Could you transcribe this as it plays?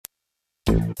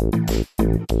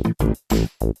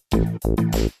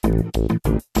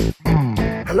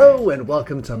Hello and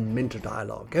welcome to Minter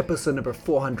Dialogue, episode number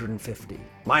 450.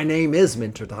 My name is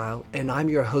Minter Dial and I'm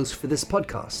your host for this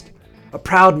podcast, a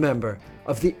proud member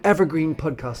of the Evergreen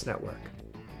Podcast Network.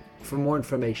 For more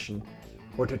information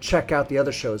or to check out the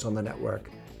other shows on the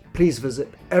network, please visit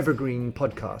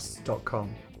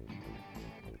evergreenpodcasts.com.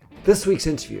 This week's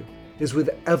interview is with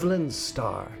Evelyn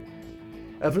Starr.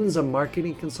 Evelyn's a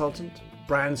marketing consultant,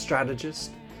 brand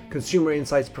strategist, consumer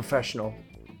insights professional,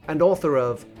 and author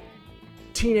of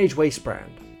Teenage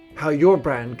Wastebrand, How Your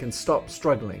Brand Can Stop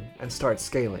Struggling and Start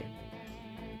Scaling.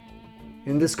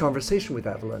 In this conversation with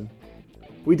Evelyn,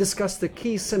 we discuss the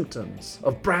key symptoms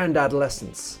of brand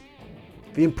adolescence,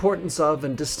 the importance of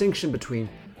and distinction between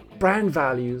brand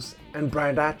values and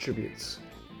brand attributes.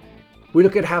 We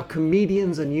look at how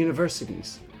comedians and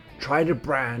universities try to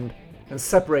brand and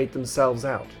separate themselves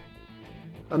out.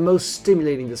 A most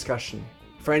stimulating discussion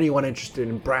for anyone interested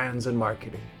in brands and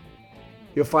marketing.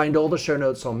 You'll find all the show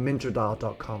notes on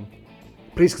minterdial.com.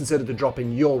 Please consider to drop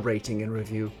in your rating and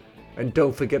review, and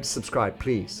don't forget to subscribe,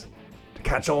 please, to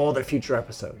catch all the future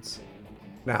episodes.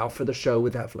 Now for the show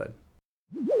with Evelyn.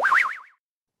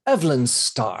 Evelyn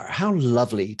Starr, how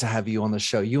lovely to have you on the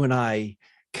show. You and I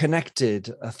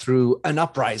connected through an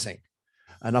uprising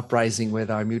with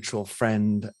our mutual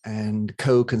friend and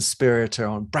co-conspirator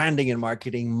on branding and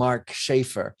marketing, Mark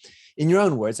Schaefer. In your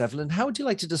own words, Evelyn, how would you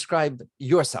like to describe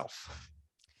yourself?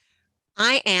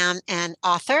 I am an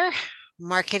author,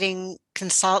 marketing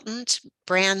consultant,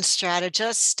 brand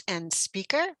strategist, and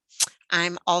speaker.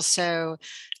 I'm also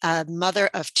a mother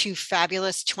of two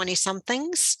fabulous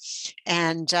 20-somethings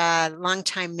and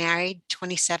longtime married,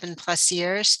 27 plus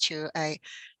years, to an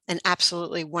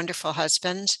absolutely wonderful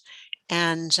husband.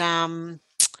 And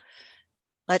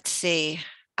let's see,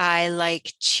 I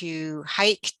like to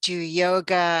hike, do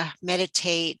yoga,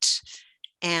 meditate,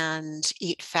 and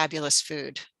eat fabulous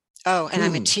food. Oh, and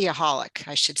I'm a teaaholic,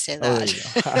 I should say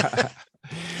that.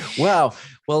 Wow.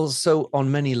 Well, so on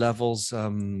many levels,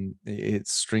 it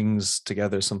strings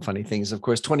together some funny things. Of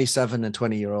course, 27 and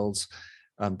 20-year-olds,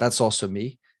 that's also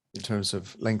me in terms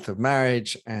of length of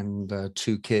marriage and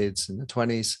two kids in the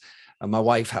 20s. My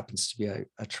wife happens to be a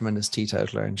tremendous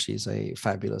teetotaler, and she's a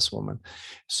fabulous woman.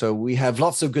 So we have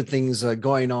lots of good things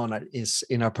going on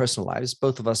in our personal lives.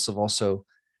 Both of us have also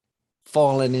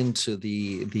fallen into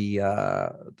the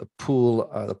pool,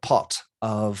 the pot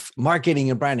of marketing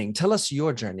and branding. Tell us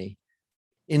your journey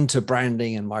into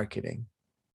branding and marketing.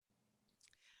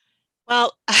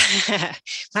 Well,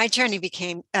 my journey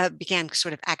began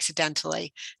sort of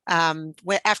accidentally.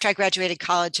 After I graduated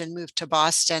college and moved to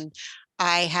Boston,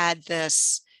 I had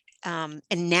this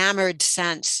enamored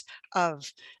sense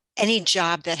of any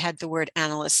job that had the word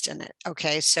analyst in it.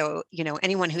 Okay. So,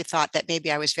 anyone who thought that maybe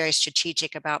I was very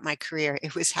strategic about my career,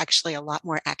 it was actually a lot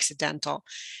more accidental.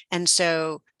 And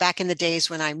so back in the days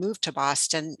when I moved to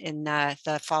Boston in the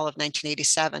fall of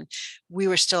 1987, we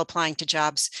were still applying to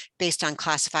jobs based on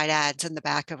classified ads in the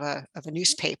back of a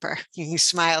newspaper. You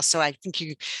smile, so I think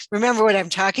you remember what I'm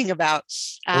talking about.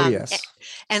 Oh, yes.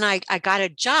 And I got a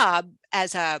job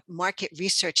as a market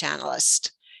research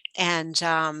analyst. And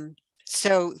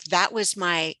so that was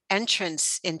my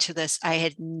entrance into this. I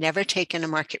had never taken a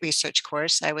market research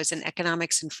course. I was an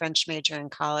economics and French major in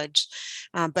college,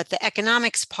 but the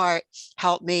economics part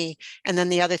helped me. And then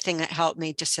the other thing that helped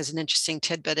me, just as an interesting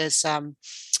tidbit, is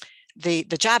the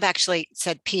job actually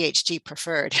said PhD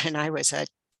preferred, and I was a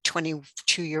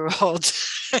 22-year-old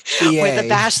with a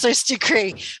bachelor's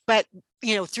degree. But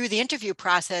through the interview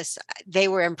process, they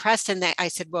were impressed, and I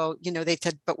said, well, they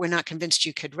said, but we're not convinced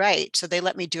you could write. So they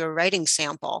let me do a writing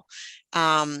sample.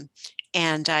 And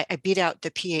I beat out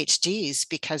the PhDs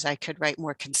because I could write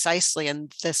more concisely.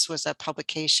 And this was a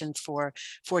publication for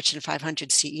Fortune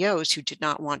 500 CEOs who did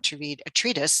not want to read a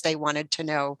treatise. They wanted to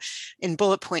know in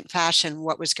bullet point fashion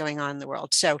what was going on in the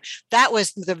world. So that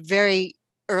was the very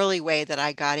early way that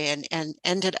I got in, and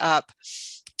ended up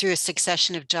through a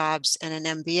succession of jobs and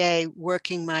an MBA,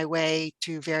 working my way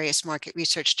through various market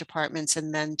research departments,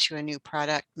 and then to a new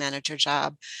product manager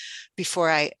job before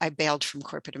I bailed from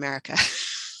corporate America.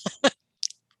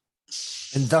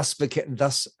 And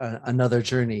thus another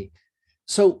journey.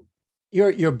 So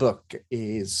your book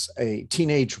is a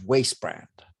Teenage Wastebrand,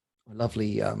 a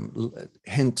lovely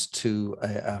hint to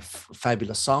a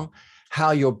fabulous song,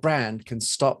 How Your Brand Can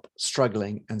Stop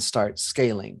Struggling and Start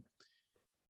Scaling.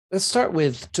 Let's start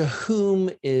with, to whom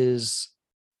is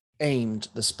aimed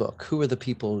this book? Who are the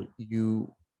people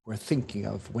you were thinking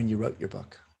of when you wrote your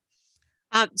book?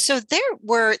 So there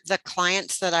were the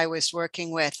clients that I was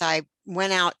working with. I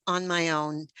went out on my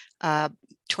own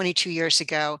 22 years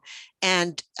ago.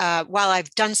 And while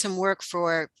I've done some work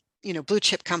for blue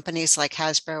chip companies like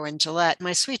Hasbro and Gillette,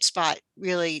 my sweet spot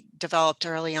really developed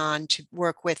early on to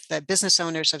work with the business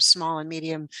owners of small and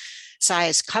medium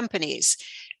sized companies.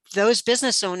 Those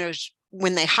business owners,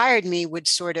 when they hired me, would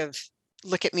sort of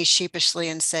look at me sheepishly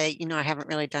and say, I haven't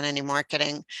really done any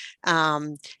marketing.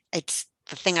 It's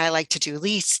the thing I like to do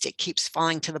least. It keeps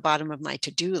falling to the bottom of my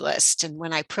to-do list. And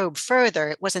when I probe further,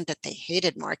 it wasn't that they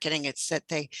hated marketing, it's that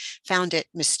they found it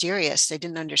mysterious. They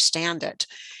didn't understand it.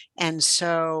 And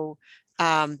so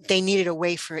they needed a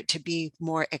way for it to be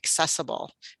more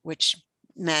accessible, which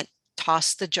meant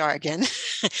toss the jargon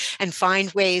and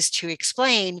find ways to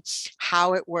explain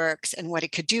how it works and what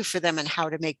it could do for them and how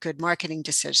to make good marketing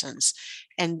decisions.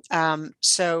 And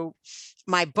so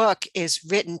my book is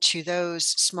written to those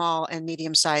small and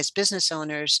medium-sized business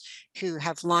owners who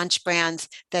have launched brands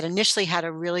that initially had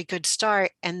a really good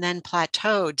start and then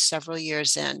plateaued several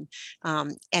years in.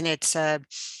 And it's a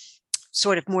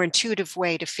sort of more intuitive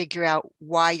way to figure out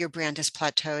why your brand has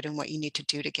plateaued and what you need to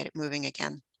do to get it moving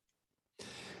again.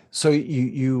 So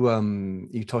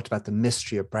you talked about the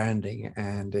mystery of branding,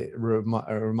 and it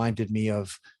reminded me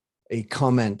of a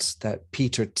comment that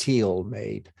Peter Thiel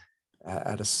made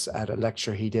at a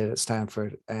lecture he did at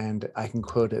Stanford, and I can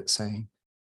quote it saying,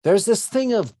 "There's this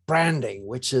thing of branding,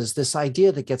 which is this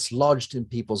idea that gets lodged in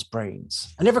people's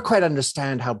brains. I never quite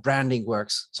understand how branding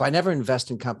works, so I never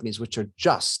invest in companies which are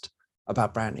just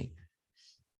about branding.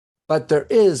 But there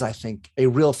is, I think, a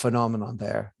real phenomenon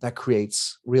there that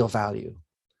creates real value."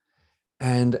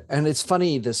 And it's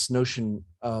funny, this notion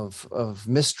of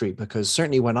mystery, because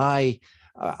certainly when I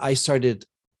started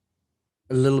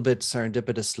a little bit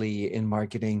serendipitously in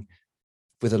marketing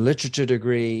with a literature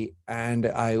degree, and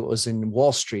I was in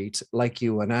Wall Street, like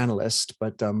you, an analyst,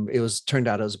 but turned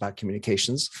out it was about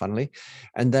communications, funnily.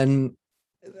 And then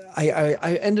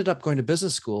I ended up going to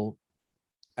business school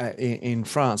in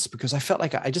France because I felt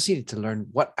like I just needed to learn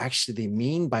what actually they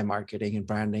mean by marketing and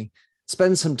branding,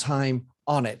 spend some time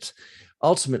on it.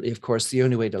 Ultimately, of course, the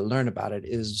only way to learn about it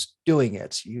is doing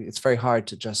it. It's very hard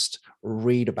to just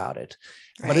read about it.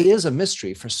 Right. But it is a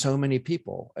mystery for so many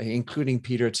people, including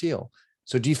Peter Thiel.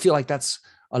 So do you feel like that's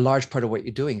a large part of what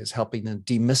you're doing, is helping them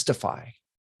demystify?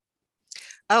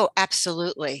 Oh,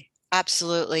 absolutely.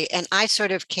 Absolutely. And I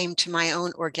sort of came to my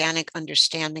own organic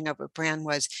understanding of what brand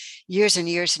was years and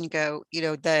years ago.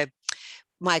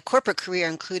 My corporate career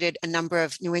included a number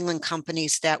of New England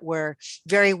companies that were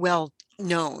very well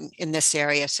known in this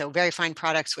area. So Very Fine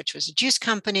Products, which was a juice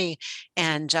company,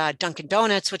 and Dunkin'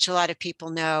 Donuts, which a lot of people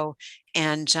know,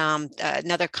 and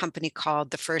another company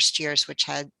called The First Years, which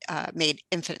had made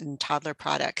infant and toddler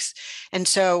products. And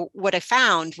so what I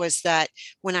found was that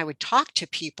when I would talk to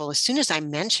people, as soon as I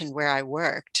mentioned where I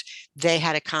worked, they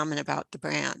had a comment about the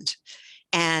brand.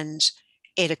 And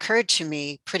it occurred to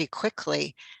me pretty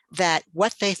quickly that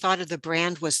what they thought of the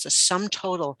brand was the sum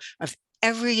total of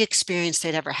every experience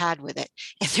they'd ever had with it.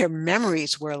 And their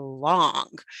memories were long.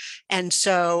 And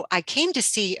so I came to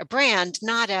see a brand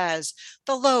not as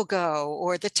the logo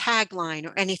or the tagline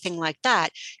or anything like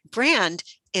that. Brand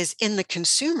is in the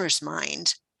consumer's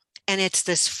mind. And it's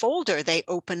this folder they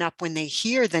open up when they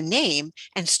hear the name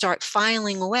and start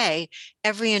filing away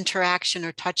every interaction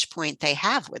or touch point they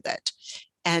have with it.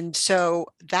 And so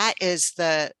that is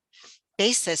the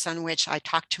basis on which I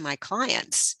talk to my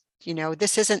clients.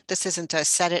 This isn't a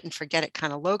set it and forget it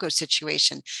kind of logo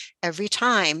situation. Every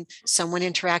time someone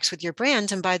interacts with your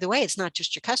brand, and by the way, it's not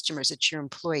just your customers, it's your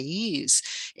employees,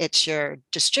 it's your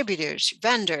distributors,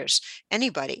 vendors,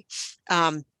 anybody.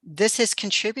 This is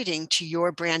contributing to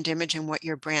your brand image and what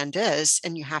your brand is,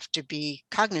 and you have to be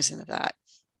cognizant of that.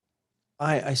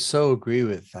 I so agree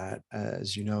with that.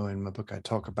 As you know, in my book, I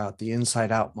talk about the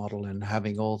inside out model and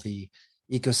having all the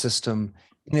ecosystem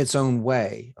in its own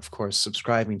way, of course,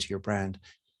 subscribing to your brand.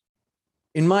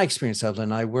 In my experience,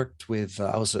 Evelyn, I was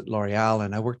at L'Oreal,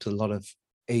 and I worked with a lot of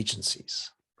agencies.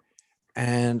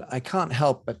 And I can't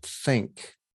help but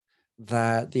think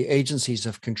that the agencies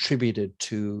have contributed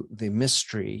to the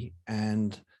mystery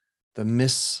and the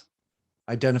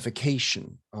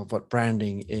misidentification of what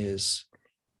branding is,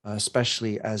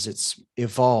 especially as it's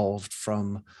evolved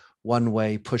from one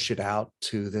way, push it out,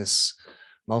 to this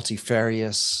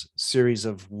multifarious series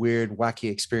of weird,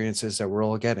 wacky experiences that we're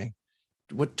all getting.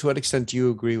 To what extent do you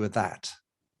agree with that?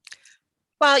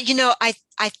 Well, I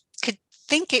could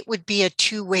think it would be a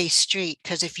two-way street,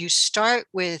 because if you start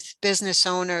with business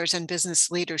owners and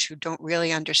business leaders who don't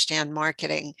really understand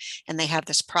marketing and they have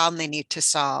this problem they need to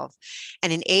solve,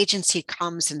 and an agency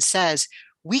comes and says,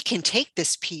 we can take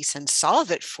this piece and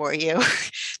solve it for you.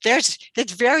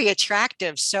 It's very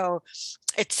attractive. So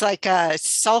it's like a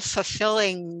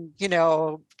self-fulfilling,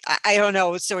 I don't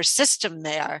know, sort of system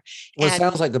there. Well, it And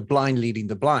sounds like the blind leading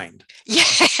the blind. yeah,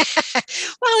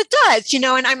 well, it does,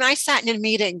 and I sat in a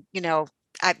meeting,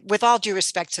 with all due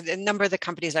respect to a number of the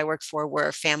companies I worked for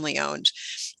were family owned.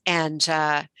 And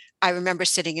I remember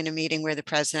sitting in a meeting where the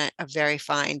president of Very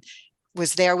Fine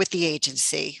was there with the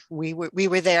agency. We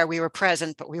were there, we were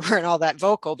present, but we weren't all that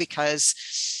vocal because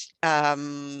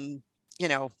you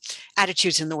know,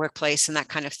 attitudes in the workplace and that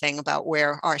kind of thing about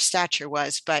where our stature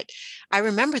was. But I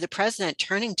remember the president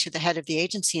turning to the head of the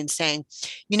agency and saying,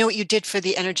 you know what you did for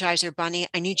the Energizer Bunny?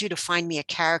 I need you to find me a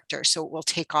character so it will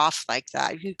take off like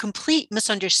that. You complete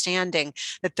misunderstanding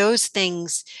that those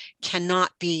things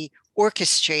cannot be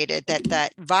orchestrated,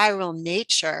 that viral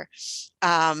nature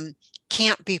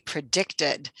can't be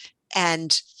predicted.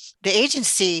 And the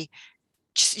agency,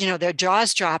 their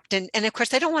jaws dropped, and of course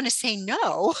they don't want to say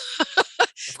no.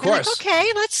 Of They're like, course.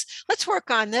 okay, let's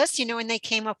work on this, and they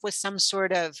came up with some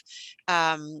sort of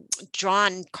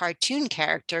drawn cartoon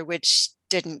character, which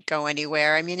didn't go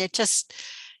anywhere. I mean, it just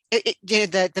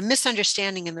the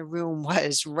misunderstanding in the room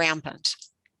was rampant.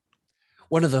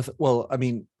 One of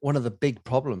the big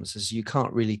problems is you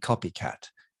can't really copycat.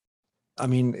 I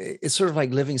mean, it's sort of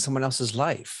like living someone else's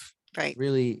life. Right.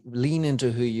 Really lean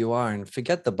into who you are and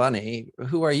forget the bunny.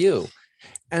 Who are you?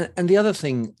 And the other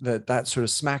thing that sort of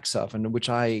smacks of, and which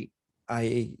I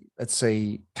let's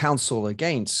say counsel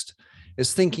against,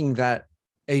 is thinking that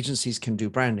agencies can do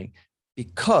branding,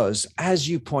 because as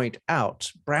you point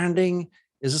out, branding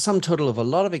is a sum total of a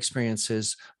lot of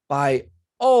experiences by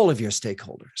all of your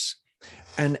stakeholders,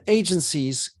 and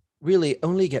agencies really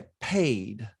only get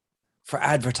paid for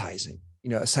advertising,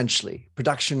 essentially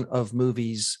production of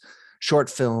movies, short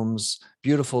films,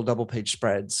 beautiful double page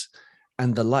spreads,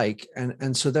 and the like.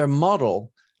 And so their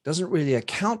model doesn't really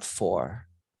account for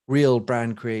real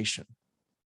brand creation.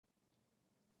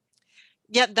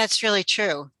 Yeah, that's really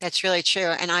true. That's really true.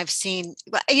 And I've seen,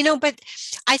 but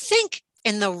I think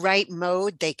in the right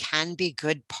mode, they can be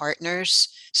good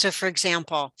partners. So, for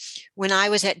example, when I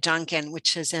was at Duncan,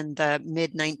 which is in the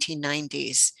mid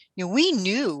 1990s, we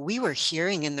knew, we were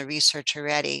hearing in the research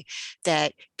already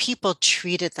that people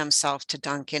treated themselves to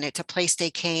Duncan. It's a place they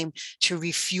came to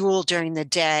refuel during the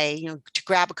day, to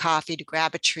grab a coffee, to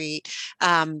grab a treat.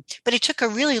 But it took a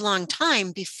really long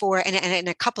time before, and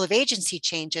a couple of agency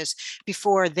changes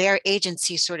before their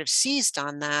agency sort of seized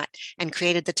on that and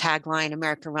created the tagline,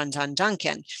 America runs on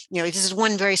Duncan. This is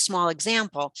one very small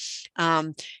example.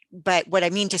 But what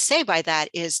I mean to say by that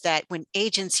is that when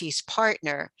agencies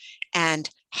partner and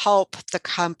help the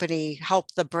company, help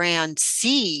the brand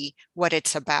see what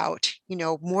it's about,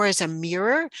 more as a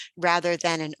mirror rather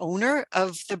than an owner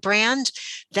of the brand,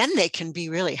 then they can be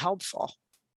really helpful.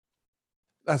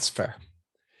 That's fair.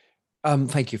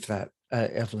 Thank you for that,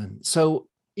 Evelyn. So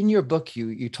in your book,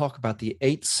 you talk about the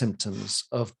 8 symptoms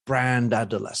of brand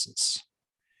adolescence.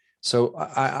 So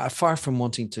I far from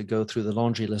wanting to go through the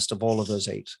laundry list of all of those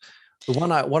 8. What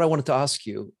I wanted to ask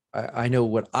you, I know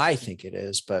what I think it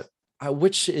is, but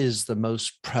which is the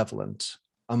most prevalent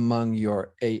among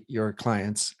your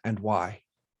clients, and why?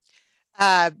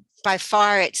 Uh, by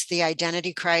far, it's the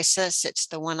identity crisis. It's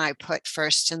the one I put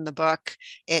first in the book.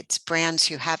 It's brands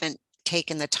who haven't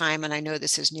taken the time, and I know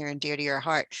this is near and dear to your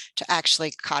heart, to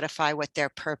actually codify what their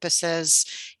purpose is,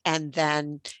 and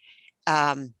then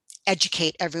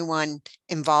educate everyone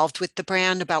involved with the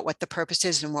brand about what the purpose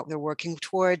is and what they're working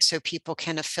towards, so people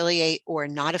can affiliate or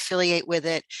not affiliate with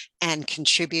it and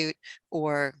contribute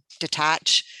or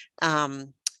detach.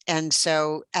 And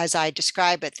so, as I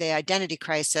describe it, the identity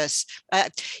crisis,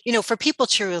 for people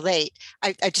to relate,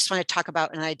 I just want to talk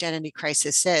about an identity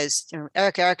crisis is.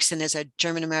 Eric Erikson is was a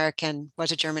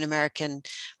German American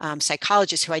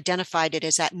psychologist who identified it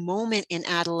as that moment in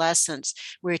adolescence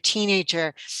where a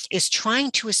teenager is trying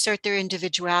to assert their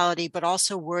individuality, but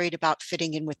also worried about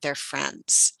fitting in with their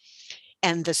friends.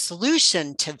 And the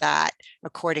solution to that,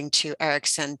 according to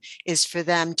Erikson, is for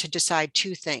them to decide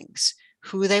 2 things: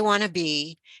 who they want to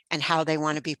be and how they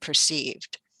want to be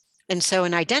perceived. And so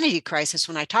an identity crisis,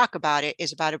 when I talk about it,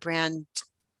 is about a brand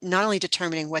not only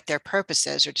determining what their purpose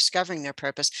is or discovering their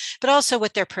purpose, but also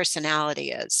what their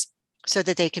personality is, so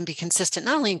that they can be consistent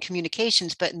not only in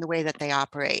communications, but in the way that they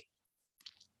operate.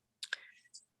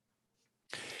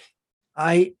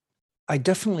 I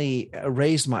definitely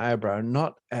raised my eyebrow,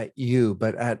 not at you,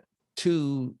 but at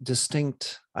 2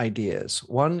 distinct ideas.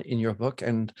 One in your book,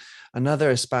 and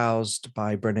another espoused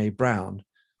by Brene Brown,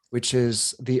 which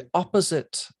is the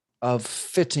opposite of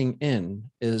fitting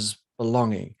in is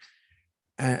belonging.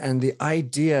 And the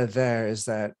idea there is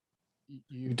that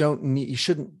you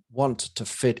shouldn't want to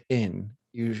fit in.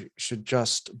 You should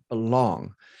just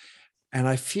belong. And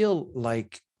I feel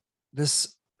like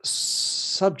this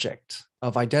subject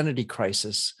of identity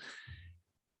crisis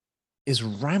is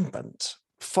rampant,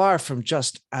 far from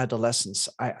just adolescence.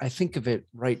 I think of it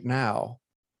right now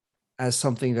as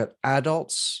something that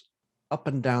adults up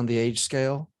and down the age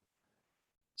scale,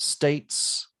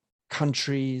 states,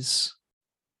 countries,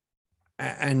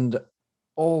 and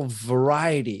all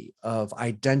variety of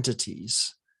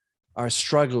identities are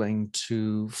struggling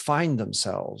to find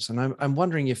themselves. And I'm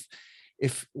wondering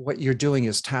if what you're doing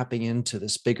is tapping into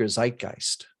this bigger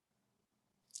zeitgeist.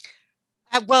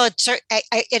 Well,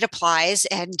 it applies,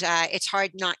 and it's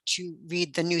hard not to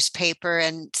read the newspaper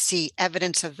and see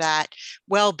evidence of that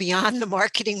well beyond the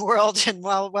marketing world and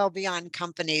well beyond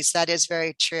companies. That is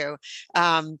very true.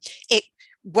 It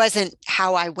wasn't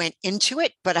how I went into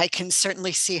it, but I can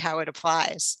certainly see how it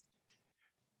applies.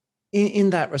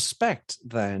 In that respect,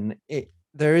 then,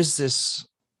 there is this,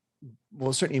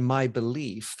 well, certainly my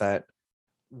belief that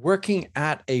working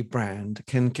at a brand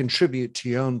can contribute to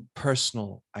your own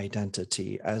personal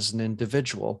identity as an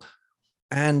individual.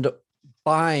 And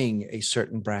buying a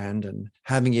certain brand and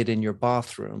having it in your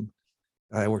bathroom,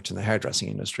 I worked in the hairdressing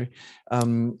industry,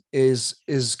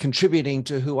 is contributing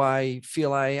to who I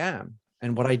feel I am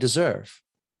and what I deserve.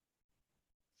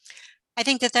 I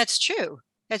think that that's true.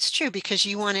 That's true because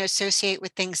you want to associate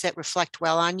with things that reflect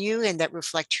well on you and that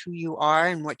reflect who you are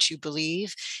and what you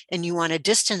believe. And you want to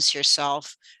distance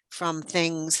yourself from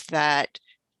things that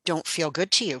don't feel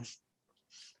good to you.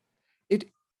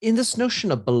 It in this notion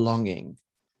of belonging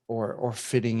or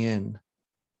fitting in,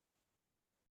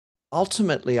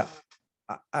 ultimately,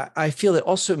 I feel it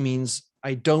also means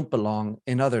I don't belong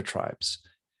in other tribes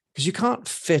because you can't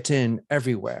fit in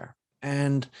everywhere.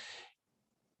 And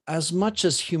as much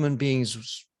as human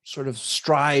beings sort of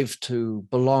strive to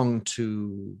belong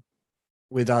to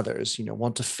with others,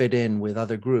 want to fit in with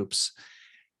other groups,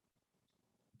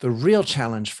 the real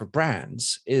challenge for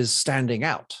brands is standing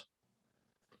out.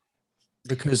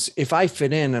 Because if I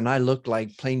fit in and I look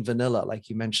like plain vanilla, like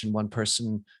you mentioned, one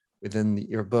person within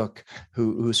your book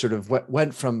who sort of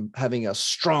went from having a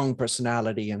strong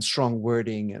personality and strong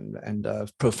wording and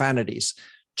profanities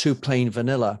to plain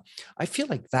vanilla, I feel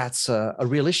like that's a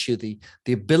real issue, the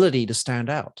ability to stand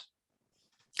out.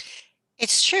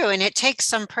 It's true. And it takes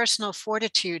some personal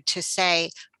fortitude to say,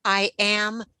 I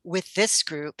am with this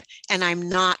group and I'm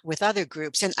not with other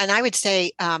groups. And I would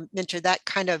say, Minter, that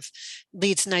kind of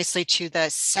leads nicely to the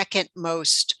second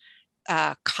most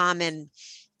common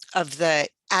of the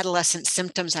adolescent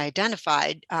symptoms I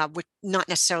identified, which not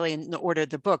necessarily in the order of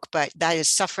the book, but that is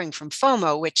suffering from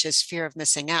FOMO, which is fear of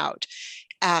missing out.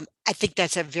 I think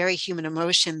that's a very human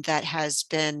emotion that has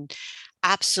been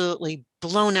absolutely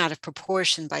blown out of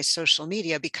proportion by social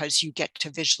media because you get to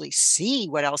visually see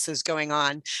what else is going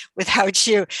on without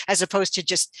you, as opposed to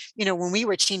just, when we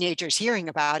were teenagers hearing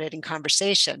about it in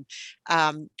conversation.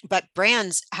 But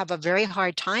brands have a very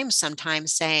hard time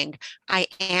sometimes saying, I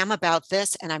am about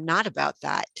this and I'm not about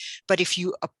that. But if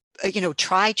you,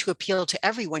 try to appeal to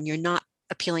everyone, you're not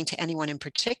appealing to anyone in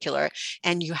particular,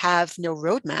 and you have no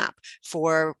roadmap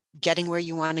for getting where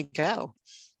you want to go.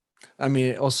 I mean,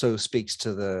 it also speaks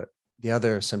to the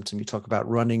other symptom you talk about,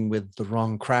 running with the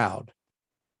wrong crowd.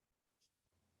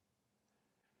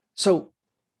 So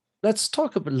let's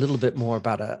talk a little bit more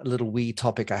about a little wee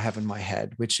topic I have in my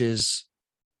head, which is,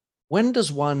 when does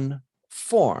one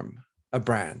form a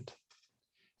brand?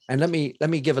 And let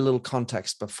me give a little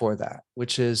context before that,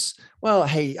 which is, well,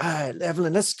 hey,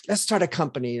 Evelyn, let's start a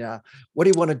company. What do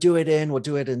you want to do it in? We'll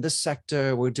do it in this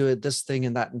sector. We'll do it this thing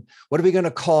and that. And what are we going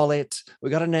to call it? We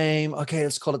got a name. Okay,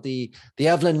 let's call it the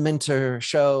Evelyn Minter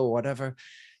Show, or whatever.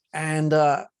 And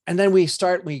then we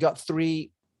got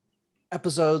 3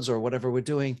 episodes or whatever we're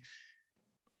doing.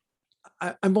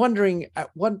 I'm wondering, at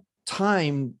what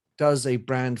time does a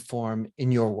brand form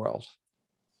in your world?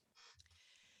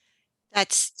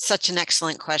 That's such an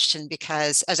excellent question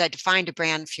because, as I defined a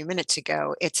brand a few minutes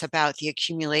ago, it's about the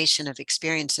accumulation of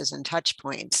experiences and touch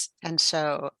points. And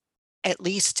so, at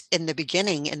least in the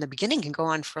beginning can go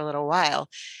on for a little while,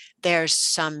 there's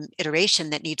some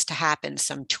iteration that needs to happen,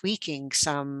 some tweaking,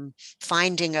 some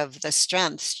finding of the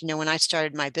strengths. When I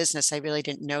started my business, I really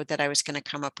didn't know that I was going to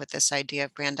come up with this idea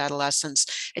of brand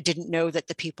adolescence. I didn't know that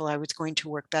the people I was going to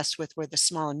work best with were the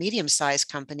small and medium-sized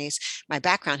companies. My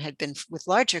background had been with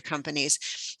larger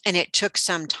companies, and it took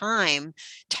some time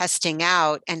testing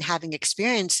out and having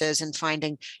experiences and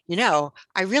finding,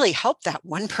 I really helped that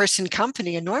one-person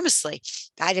company enormously.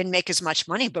 I didn't make as much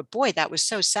money, but boy, that was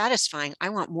so satisfying. I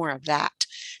want more more of that.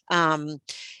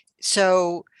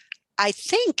 So I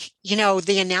think,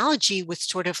 the analogy with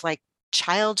sort of like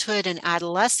childhood and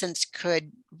adolescence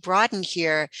could broaden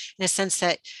here in a sense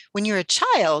that when you're a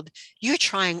child, you're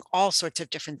trying all sorts of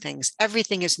different things.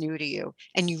 Everything is new to you.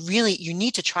 And you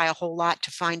need to try a whole lot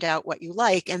to find out what you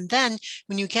like. And then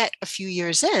when you get a few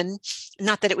years in,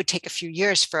 not that it would take a few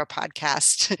years for a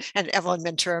podcast and Evelyn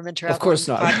Mentor Of Evelyn course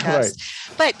not. Right. podcast,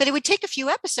 but it would take a few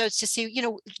episodes to see,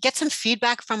 get some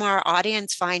feedback from our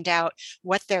audience, find out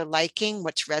what they're liking,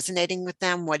 what's resonating with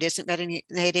them, what isn't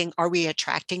resonating. Are we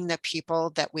attracting the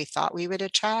people that we thought we would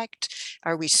attract?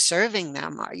 Are we serving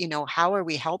them? How are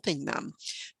we helping them?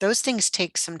 Those things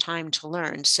take some time to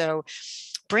learn. So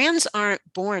brands aren't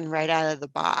born right out of the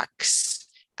box.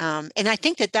 And I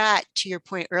think that, to your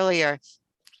point earlier,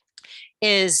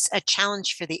 is a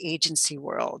challenge for the agency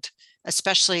world,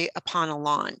 especially upon a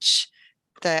launch.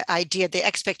 The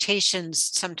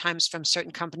expectations sometimes from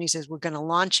certain companies is we're going to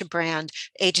launch a brand,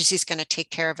 agency's going to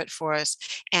take care of it for us,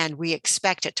 and we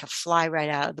expect it to fly right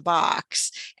out of the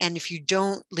box. And if you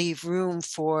don't leave room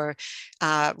for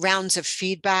rounds of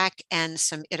feedback and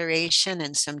some iteration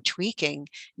and some tweaking,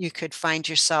 you could find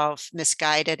yourself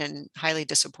misguided and highly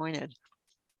disappointed.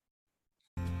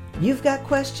 You've got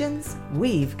questions,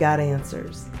 we've got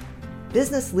answers.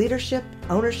 Business leadership,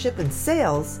 ownership, and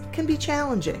sales can be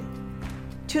challenging.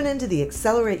 Tune into the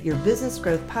Accelerate Your Business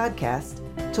Growth podcast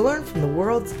to learn from the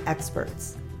world's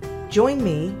experts. Join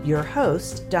me, your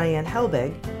host, Diane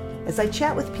Helbig, as I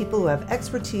chat with people who have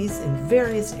expertise in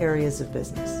various areas of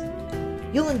business.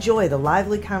 You'll enjoy the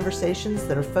lively conversations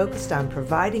that are focused on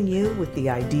providing you with the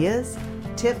ideas,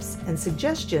 tips, and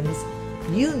suggestions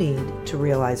you need to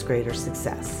realize greater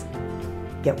success.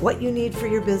 Get what you need for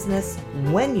your business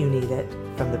when you need it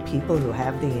from the people who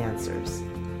have the answers.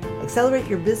 Accelerate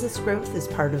Your Business Growth is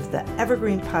part of the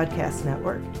Evergreen Podcast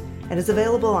Network and is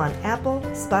available on Apple,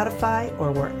 Spotify,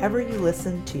 or wherever you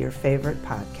listen to your favorite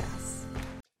podcasts.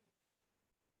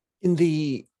 In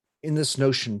this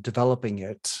notion, developing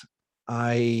it,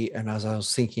 and as I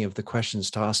was thinking of the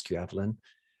questions to ask you, Evelyn,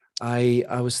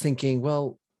 I was thinking,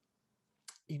 well,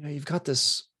 you've got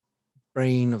this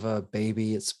brain of a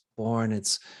baby. It's born.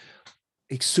 It's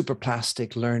super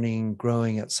plastic, learning,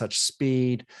 growing at such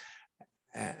speed.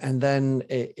 And then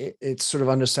it's sort of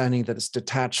understanding that it's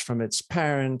detached from its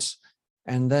parent.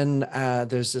 And then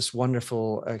there's this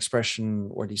wonderful expression,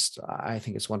 or at least I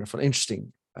think it's wonderful,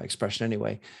 interesting expression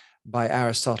anyway, by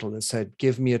Aristotle that said,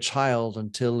 give me a child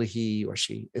until he or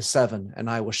she is 7, and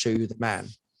I will show you the man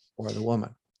or the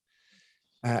woman.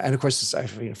 And of course,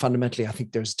 fundamentally, I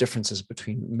think there's differences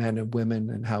between men and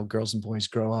women and how girls and boys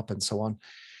grow up and so on.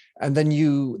 And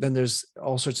then there's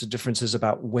all sorts of differences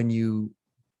about when you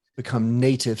become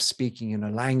native speaking in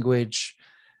a language.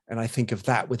 And I think of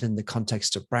that within the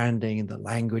context of branding and the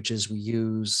languages we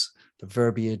use, the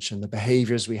verbiage and the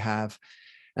behaviors we have.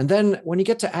 And then when you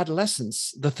get to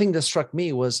adolescence, the thing that struck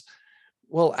me was,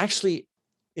 well, actually,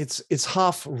 it's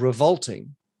half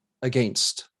revolting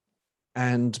against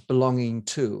and belonging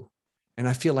to. And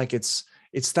I feel like it's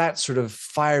that sort of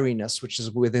fieriness, which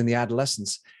is within the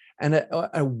adolescence. And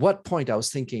at what point I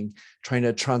was thinking, trying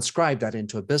to transcribe that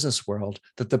into a business world,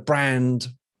 that the brand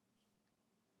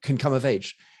can come of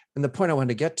age. And the point I want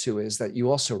to get to is that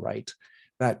you also write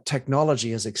that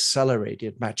technology has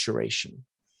accelerated maturation.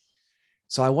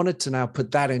 So I wanted to now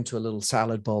put that into a little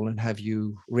salad bowl and have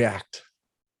you react.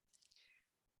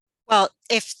 Well,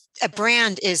 if a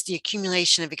brand is the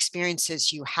accumulation of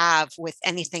experiences you have with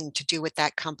anything to do with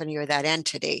that company or that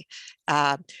entity,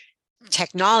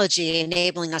 technology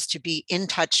enabling us to be in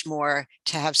touch more,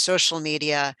 to have social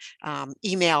media,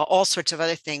 email, all sorts of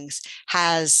other things,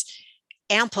 has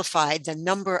amplified the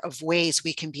number of ways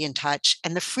we can be in touch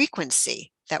and the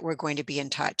frequency that we're going to be in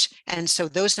touch. And so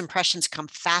those impressions come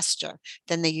faster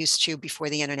than they used to before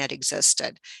the internet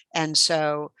existed. And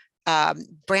so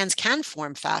brands can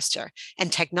form faster,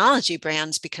 and technology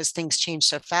brands, because things change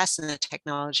so fast in the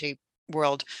technology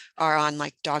world, are on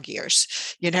like dog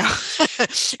years, in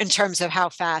terms of how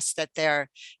fast that they're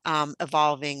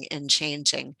evolving and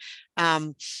changing.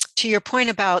 To your point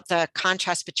about the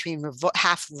contrast between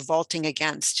half revolting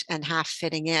against and half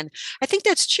fitting in, I think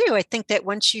that's true. I think that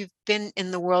once you've been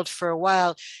in the world for a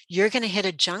while, you're going to hit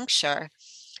a juncture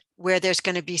where there's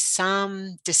going to be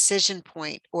some decision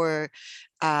point or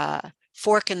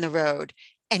fork in the road,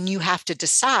 and you have to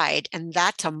decide. And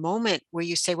that's a moment where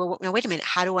you say, well, now, wait a minute,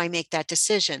 how do I make that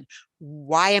decision?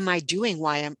 Why am I doing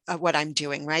what I'm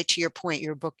doing, right? To your point,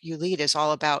 your book, You Lead, is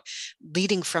all about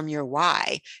leading from your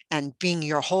why and being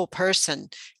your whole person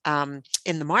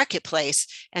in the marketplace.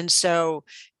 And so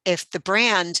if the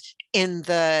brand in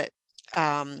the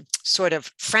sort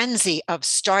of frenzy of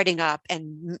starting up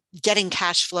and getting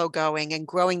cash flow going and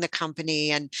growing the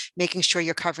company and making sure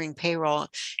you're covering payroll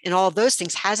and all of those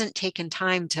things hasn't taken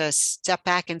time to step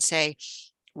back and say,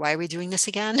 why are we doing this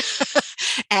again?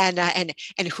 and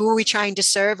who are we trying to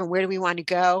serve and where do we want to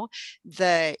go?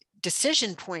 The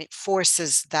decision point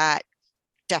forces that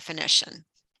definition.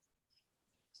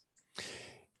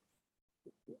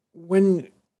 When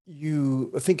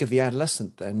you think of the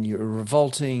adolescent, then you're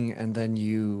revolting, and then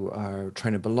you are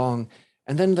trying to belong.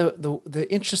 And then the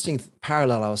interesting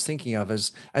parallel I was thinking of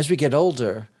is, as we get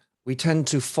older, we tend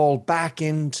to fall back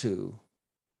into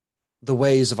the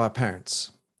ways of our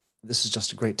parents. This is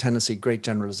just a great tendency, great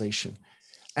generalization.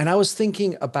 And I was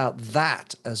thinking about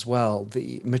that as well,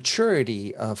 the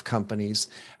maturity of companies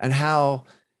and how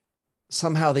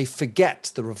somehow they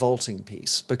forget the revolting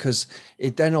piece, because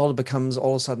it then all becomes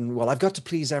all of a sudden, well, I've got to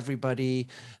please everybody.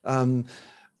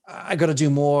 I got to do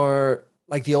more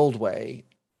like the old way,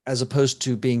 as opposed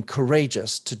to being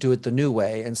courageous to do it the new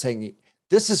way and saying,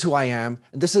 this is who I am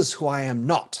and this is who I am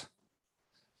not.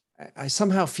 I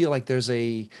somehow feel like there's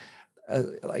an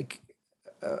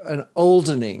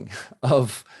oldening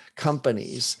of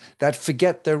companies that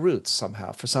forget their roots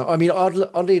somehow. For some, I mean,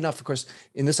 oddly enough, of course,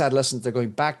 in this adolescence, they're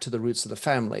going back to the roots of the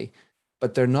family,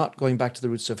 but they're not going back to the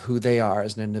roots of who they are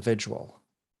as an individual.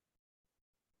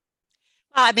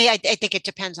 I mean, I think it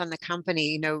depends on the company.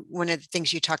 You know, one of the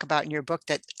things you talk about in your book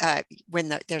that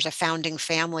when there's a founding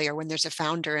family or when there's a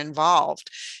founder involved,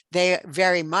 they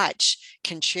very much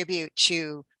contribute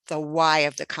to the why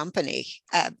of the company.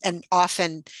 And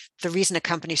often the reason a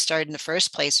company started in the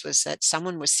first place was that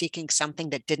someone was seeking something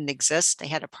that didn't exist. They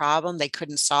had a problem they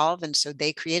couldn't solve. And so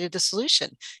they created a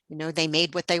solution. You know, they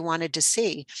made what they wanted to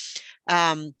see.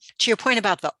 To your point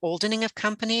about the oldening of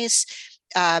companies,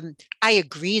 I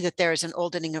agree that there is an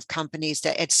oldening of companies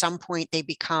that at some point they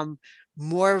become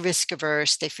more risk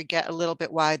averse. They forget a little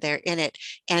bit why they're in it.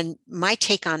 And my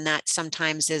take on that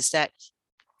sometimes is that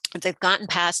if they've gotten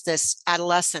past this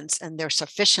adolescence and they're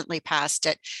sufficiently past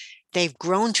it, they've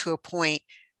grown to a point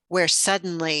where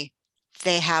suddenly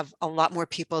they have a lot more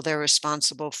people they're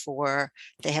responsible for.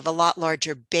 They have a lot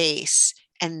larger base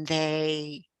and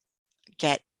they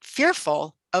get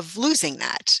fearful of losing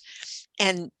that.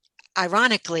 And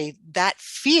ironically, that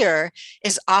fear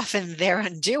is often their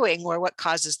undoing or what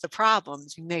causes the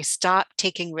problems. When they stop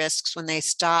taking risks, when they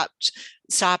stop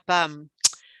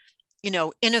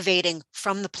innovating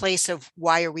from the place of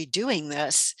why are we doing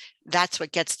this, that's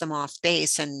what gets them off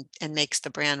base and makes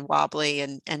the brand wobbly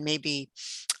and maybe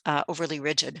overly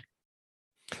rigid.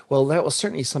 Well, that was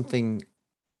certainly something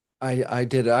I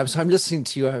did. I'm listening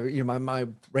to you. My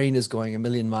brain is going a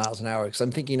million miles an hour because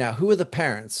I'm thinking now, who are the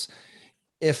parents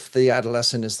if the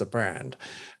adolescent is the brand?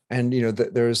 And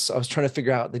I was trying to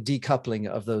figure out the decoupling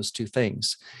of those two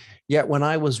things. Yet when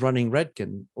I was running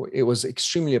Redken, it was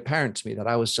extremely apparent to me that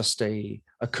I was just a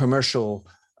commercial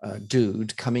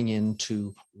dude coming in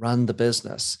to run the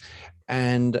business.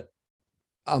 And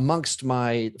amongst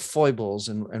my foibles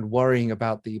and worrying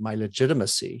about my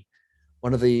legitimacy,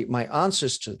 one of my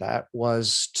answers to that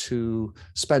was to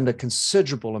spend a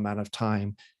considerable amount of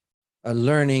time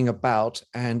learning about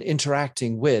and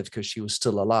interacting with, because she was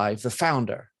still alive, the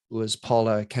founder, who was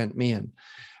Paula Kent-Meehan.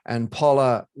 And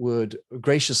Paula would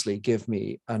graciously give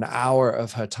me an hour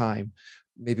of her time,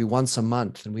 maybe once a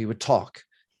month, and we would talk.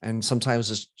 And sometimes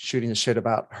just shooting the shit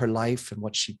about her life and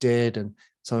what she did and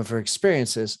some of her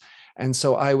experiences. And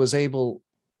so I was able,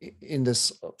 in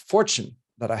this fortune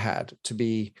that I had, to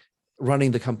be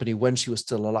running the company when she was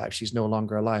still alive. She's no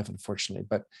longer alive, unfortunately.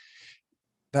 But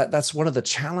that's one of the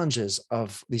challenges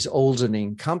of these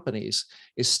oldening companies,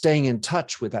 is staying in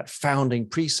touch with that founding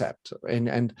precept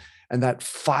and that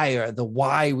fire, the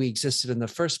why we existed in the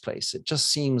first place. It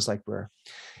just seems like we're,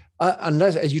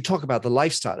 unless, as you talk about the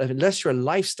lifestyle, unless you're a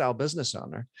lifestyle business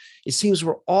owner, it seems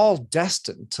we're all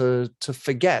destined to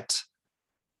forget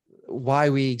why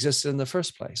we existed in the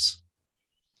first place.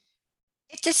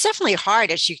 It's definitely hard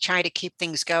as you try to keep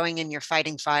things going and you're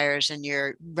fighting fires and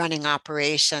you're running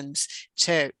operations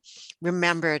to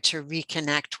remember to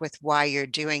reconnect with why you're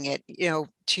doing it.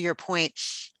 To your point,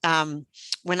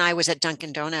 when I was at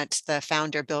Dunkin' Donuts, the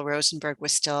founder, Bill Rosenberg,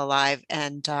 was still alive,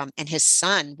 and his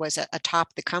son was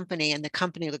atop the company, and the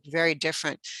company looked very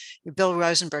different. Bill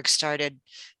Rosenberg started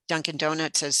Dunkin'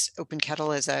 Donuts as Open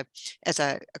Kettle as a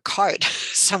cart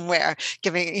somewhere,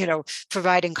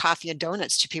 providing coffee and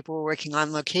donuts to people who were working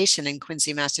on location in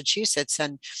Quincy, Massachusetts.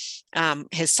 And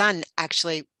his son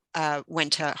actually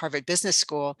went to Harvard Business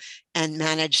School and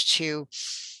managed to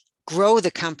grow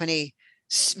the company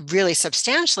really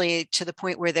substantially, to the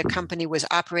point where the company was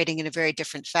operating in a very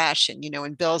different fashion.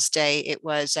 In Bill's day, it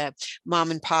was a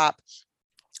mom and pop.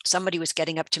 Somebody was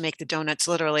getting up to make the donuts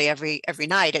literally every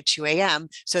night at 2 a.m.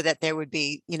 so that there would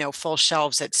be, full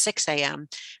shelves at 6 a.m.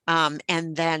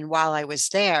 And then while I was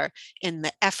there, in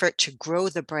the effort to grow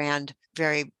the brand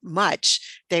very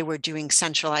much, they were doing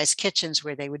centralized kitchens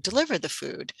where they would deliver the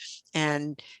food.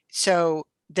 And so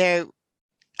there,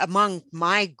 among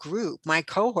my group, my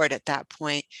cohort at that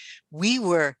point, we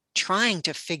were trying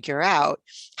to figure out,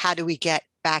 how do we get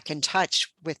back in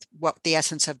touch with what the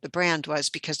essence of the brand was,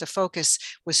 because the focus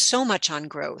was so much on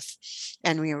growth,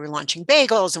 and we were launching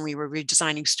bagels and we were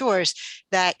redesigning stores,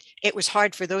 that it was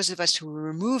hard for those of us who were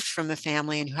removed from the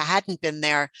family and who hadn't been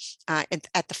there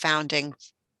at the founding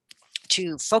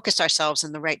to focus ourselves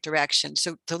in the right direction.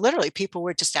 So literally, people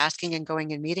were just asking and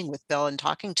going and meeting with Bill and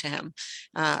talking to him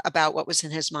about what was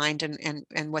in his mind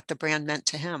and what the brand meant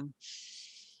to him.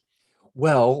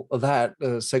 Well, that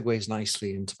segues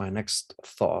nicely into my next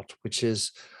thought, which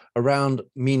is around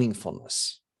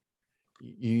meaningfulness.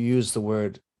 You use the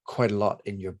word quite a lot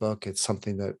in your book. It's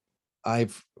something that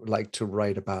I've liked to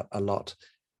write about a lot.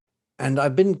 And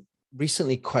I've been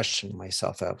recently questioning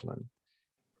myself, Evelyn.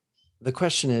 The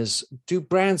question is, do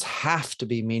brands have to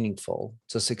be meaningful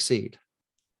to succeed?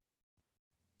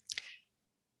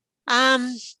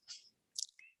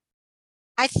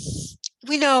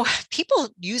 People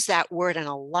use that word in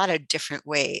a lot of different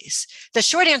ways. The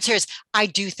short answer is, I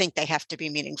do think they have to be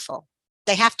meaningful.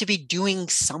 They have to be doing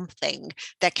something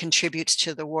that contributes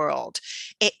to the world.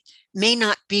 It may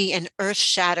not be an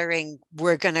earth-shattering,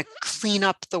 we're going to clean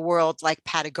up the world like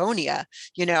Patagonia,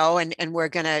 and we're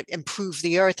going to improve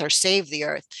the earth or save the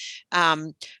earth.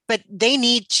 But they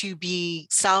need to be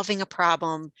solving a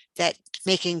problem that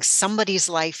making somebody's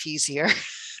life easier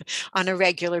on a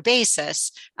regular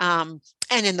basis. And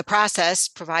in the process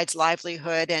provides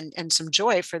livelihood and some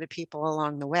joy for the people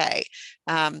along the way.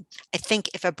 I think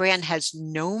if a brand has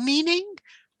no meaning,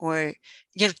 or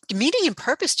meaning and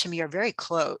purpose to me are very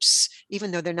close, even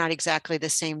though they're not exactly the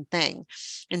same thing.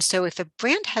 And so if a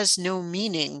brand has no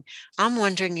meaning, I'm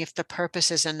wondering if the purpose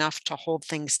is enough to hold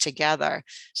things together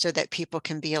so that people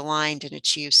can be aligned and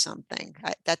achieve something.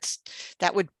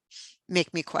 That would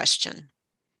make me question.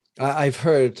 I've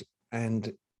heard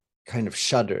and kind of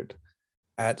shuddered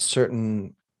at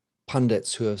certain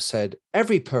pundits who have said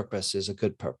every purpose is a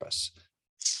good purpose.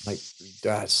 Like,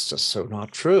 that's just so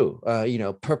not true.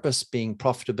 Purpose being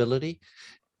profitability.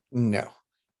 No.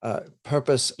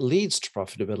 Purpose leads to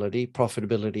profitability.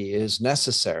 Profitability is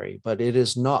necessary, but it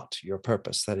is not your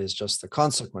purpose. That is just the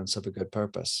consequence of a good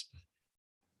purpose.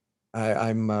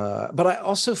 But I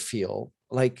also feel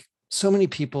like so many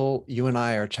people, you and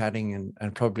I are chatting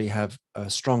and probably have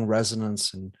a strong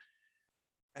resonance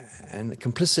and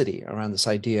complicity around this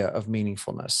idea of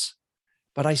meaningfulness.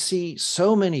 But I see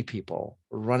so many people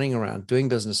running around doing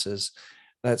businesses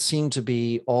that seem to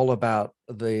be all about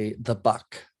the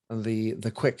buck,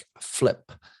 the quick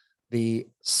flip, the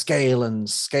scale and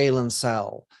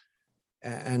sell.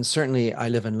 And certainly I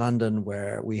live in London,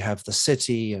 where we have the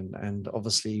city and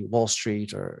obviously Wall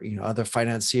Street, or other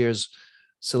financiers,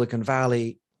 Silicon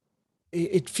Valley.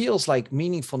 It feels like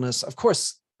meaningfulness. Of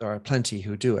course, there are plenty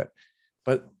who do it,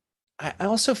 but I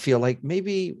also feel like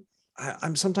maybe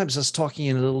I'm sometimes just talking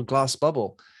in a little glass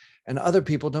bubble, and other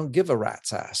people don't give a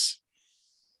rat's ass.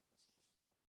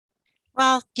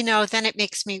 Well, then it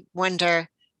makes me wonder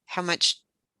how much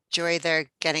joy they're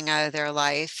getting out of their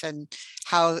life, and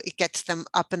how it gets them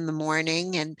up in the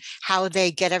morning, and how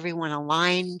they get everyone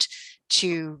aligned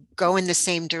to go in the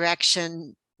same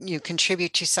direction,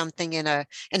 contribute to something in an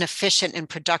efficient and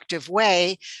productive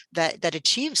way that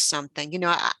achieves something.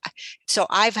 So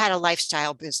I've had a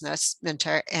lifestyle business,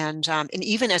 Minter, and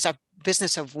even as a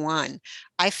business of one,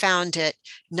 I found it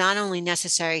not only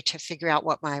necessary to figure out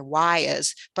what my why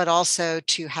is, but also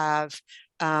to have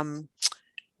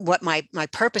what my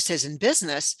purpose is in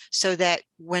business, so that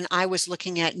when I was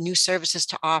looking at new services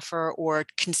to offer, or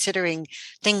considering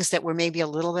things that were maybe a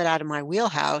little bit out of my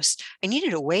wheelhouse, I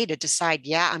needed a way to decide,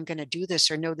 I'm going to do this,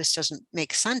 or no, this doesn't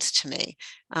make sense to me.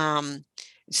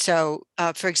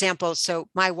 For example,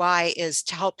 my why is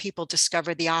to help people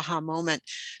discover the aha moment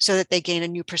so that they gain a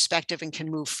new perspective and can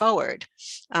move forward.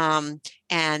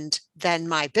 And then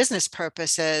my business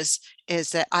purpose is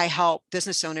that I help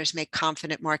business owners make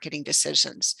confident marketing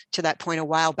decisions. To that point a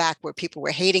while back, where people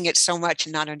were hating it so much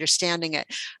and not understanding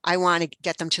it, I want to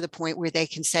get them to the point where they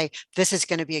can say, this is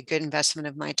going to be a good investment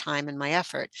of my time and my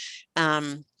effort.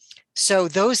 So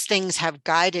those things have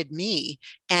guided me.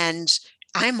 And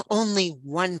I'm only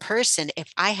one person.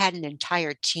 If I had an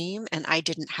entire team and I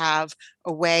didn't have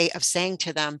a way of saying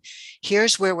to them,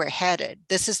 here's where we're headed,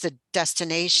 this is the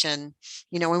destination,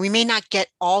 and we may not get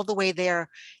all the way there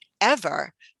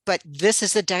ever, but this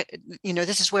is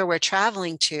this is where we're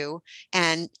traveling to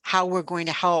and how we're going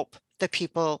to help the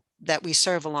people that we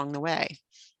serve along the way.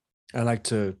 I like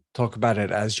to talk about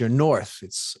it as your north.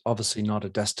 It's obviously not a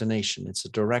destination, it's a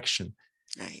direction.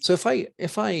 Right. So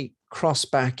if I cross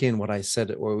back in what I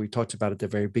said, or we talked about at the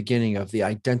very beginning of the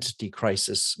identity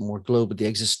crisis, more global, the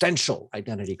existential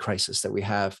identity crisis that we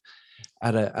have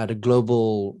at a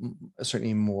global,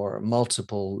 certainly more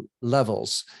multiple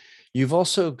levels, you've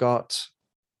also got,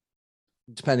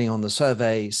 depending on the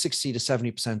survey, 60 to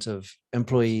 70% of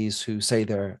employees who say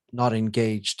they're not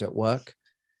engaged at work.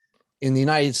 In the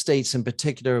United States in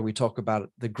particular, we talk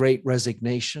about the Great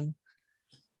Resignation.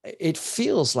 It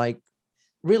feels like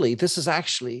really this is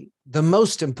actually the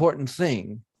most important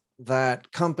thing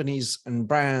that companies and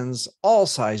brands, all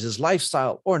sizes,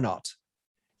 lifestyle or not,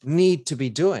 need to be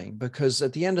doing, because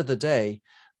at the end of the day,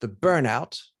 the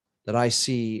burnout that I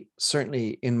see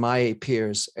certainly in my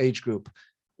peers' age group,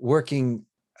 working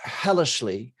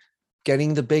hellishly,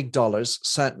 getting the big dollars,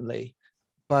 certainly,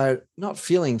 but not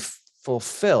feeling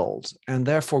fulfilled, and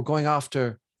therefore going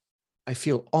after, I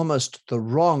feel, almost the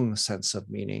wrong sense of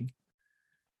meaning,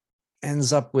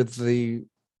 ends up with the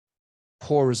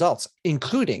poor results,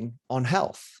 including on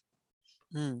health.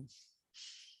 Mm.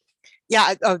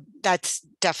 Yeah, that's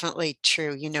definitely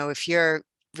true. If you're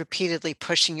repeatedly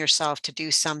pushing yourself to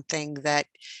do something that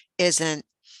isn't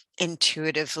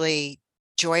intuitively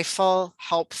joyful,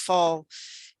 helpful,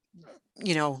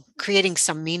 creating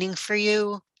some meaning for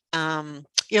you.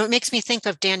 It makes me think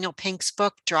of Daniel Pink's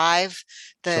book, Drive,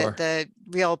 Sure.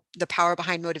 the power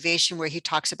behind motivation, where he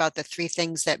talks about the three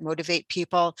things that motivate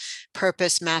people: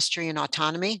 purpose, mastery, and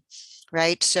autonomy.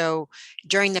 Right. So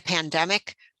during the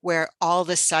pandemic, where all of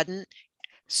a sudden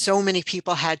so many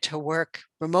people had to work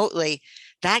remotely,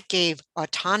 that gave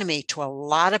autonomy to a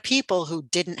lot of people who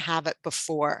didn't have it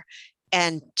before.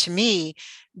 And to me,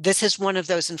 this is one of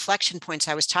those inflection points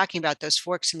I was talking about, those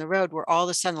forks in the road, where all of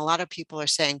a sudden a lot of people are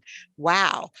saying,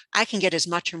 wow, I can get as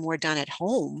much or more done at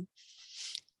home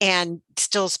and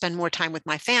still spend more time with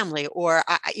my family. Or,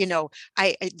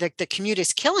 the commute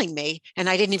is killing me and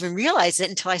I didn't even realize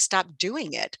it until I stopped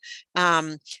doing it.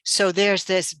 So there's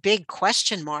this big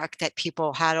question mark that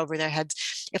people had over their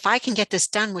heads. If I can get this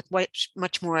done with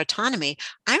much more autonomy,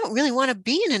 I don't really want to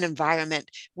be in an environment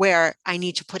where I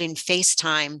need to put in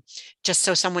FaceTime just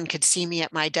so someone could see me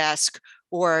at my desk,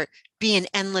 or be in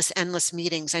endless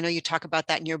meetings. I know you talk about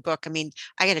that in your book. I mean,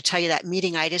 I got to tell you, that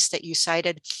meetingitis that you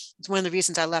cited, it's one of the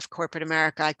reasons I left corporate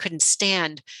America. I couldn't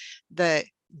stand the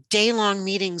day-long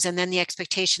meetings and then the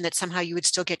expectation that somehow you would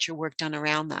still get your work done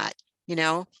around that.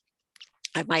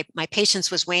 My patience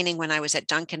was waning when I was at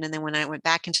Duncan, and then when I went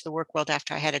back into the work world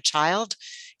after I had a child,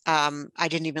 I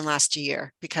didn't even last a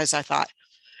year, because I thought,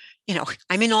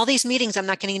 I'm in all these meetings, I'm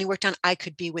not getting any work done. I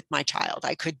could be with my child.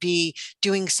 I could be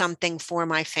doing something for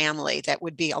my family that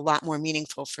would be a lot more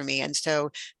meaningful for me. And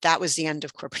so that was the end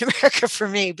of corporate America for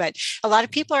me. But a lot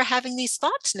of people are having these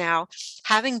thoughts now,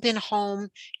 having been home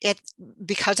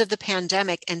because of the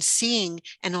pandemic, and seeing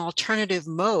an alternative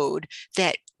mode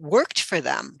that worked for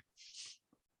them.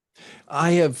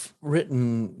 I have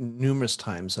written numerous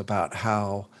times about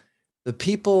how the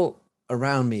people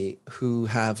around me who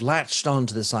have latched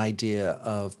onto this idea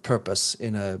of purpose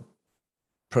in a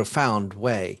profound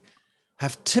way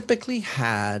have typically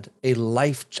had a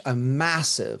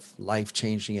massive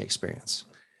life-changing experience.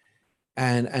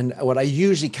 And what I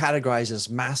usually categorize as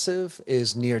massive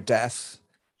is near death,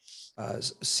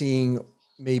 seeing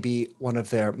maybe one of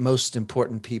their most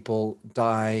important people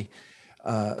die,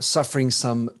 suffering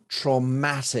some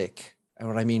traumatic, and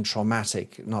what I mean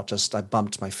traumatic, not just I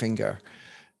bumped my finger,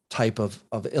 type of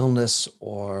illness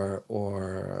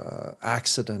or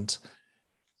accident.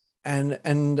 And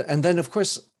then of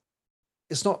course,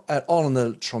 it's not at all in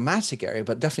the traumatic area,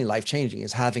 but definitely life-changing,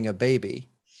 is having a baby.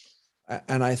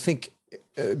 And I think,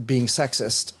 being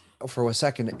sexist for a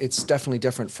second, it's definitely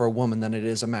different for a woman than it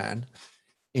is a man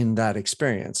in that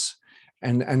experience,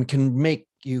 and can make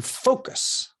you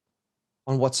focus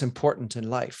on what's important in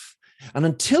life. And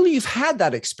until you've had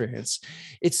that experience,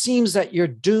 it seems that you're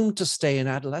doomed to stay in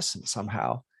adolescence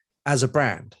somehow as a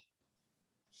brand.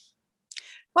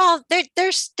 Well, there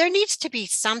needs to be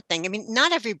something. I mean,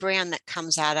 not every brand that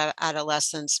comes out of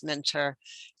adolescence, Minter,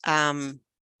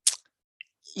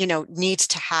 needs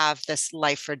to have this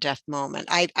life or death moment.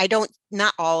 I don't,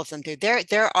 not all of them do.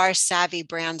 There are savvy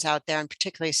brands out there, and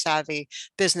particularly savvy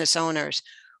business owners,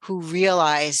 who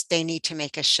realize they need to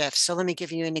make a shift. So let me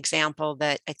give you an example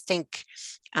that I think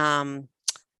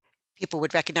people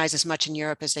would recognize as much in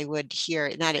Europe as they would here,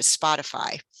 and that is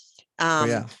Spotify. Oh,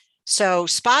 yeah. So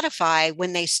Spotify,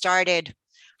 when they started,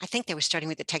 I think they were starting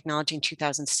with the technology in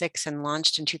 2006 and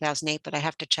launched in 2008, but I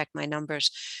have to check my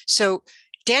numbers. So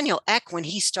Daniel Ek, when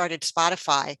he started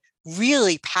Spotify,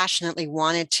 really passionately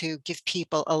wanted to give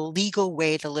people a legal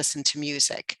way to listen to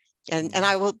music. And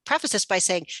I will preface this by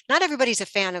saying not everybody's a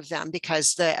fan of them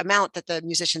because the amount that the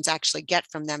musicians actually get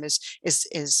from them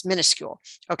is minuscule.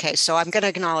 Okay, so I'm going to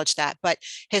acknowledge that. But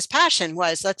his passion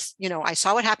was, let's, I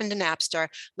saw what happened to Napster.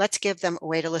 Let's give them a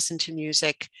way to listen to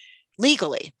music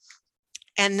legally.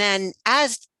 And then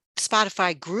as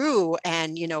Spotify grew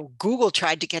and, Google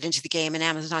tried to get into the game and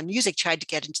Amazon Music tried to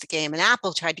get into the game and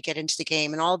Apple tried to get into the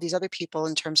game and all these other people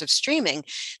in terms of streaming,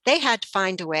 they had to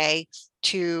find a way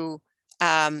to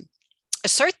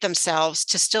assert themselves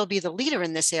to still be the leader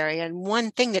in this area. And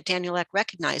one thing that Daniel Ek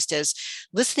recognized is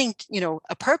listening,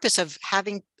 a purpose of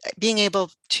being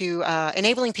able to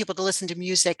enabling people to listen to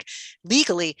music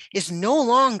legally is no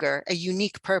longer a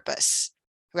unique purpose.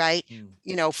 Right.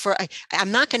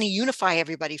 I'm not going to unify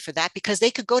everybody for that because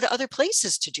they could go to other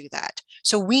places to do that.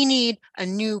 So we need a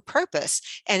new purpose.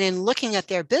 And in looking at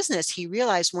their business, he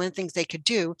realized one of the things they could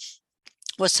do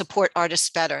was support artists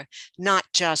better, not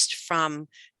just from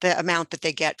the amount that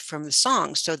they get from the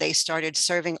songs. So they started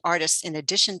serving artists in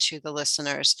addition to the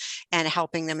listeners and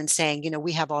helping them and saying,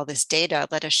 we have all this data.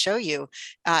 Let us show you.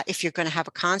 If you're going to have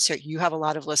a concert, you have a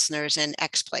lot of listeners in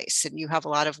X place, and you have a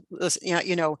lot of,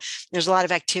 there's a lot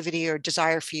of activity or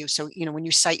desire for you. So, when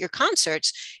you cite your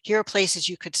concerts, here are places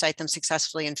you could cite them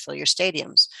successfully and fill your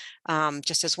stadiums,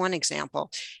 just as one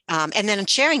example. And then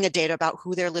sharing the data about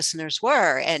who their listeners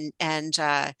were.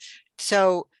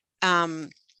 So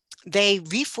they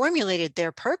reformulated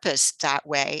their purpose that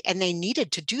way, and they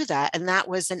needed to do that. And that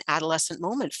was an adolescent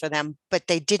moment for them, but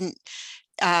they didn't,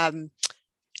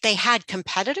 they had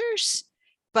competitors,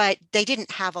 but they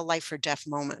didn't have a life or death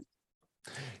moment.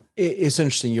 It's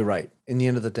interesting. You're right. In the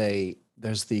end of the day,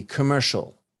 there's the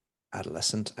commercial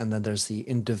adolescent, and then there's the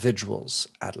individual's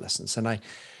adolescence.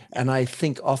 And I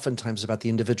think oftentimes about the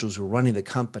individuals who are running the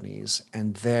companies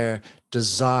and their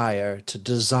desire to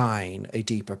design a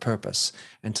deeper purpose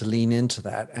and to lean into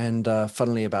that. And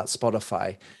funnily about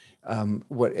Spotify,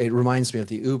 what it reminds me of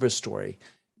the Uber story.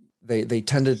 They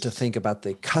tended to think about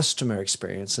the customer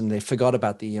experience and they forgot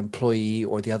about the employee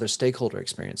or the other stakeholder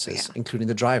experiences, including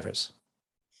the drivers.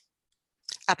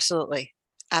 Absolutely.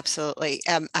 Absolutely.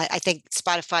 I think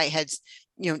Spotify has,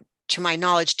 to my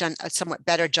knowledge, done a somewhat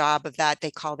better job of that.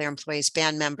 They call their employees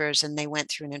band members, and they went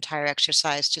through an entire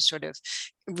exercise to sort of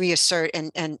reassert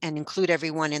and include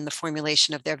everyone in the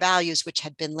formulation of their values, which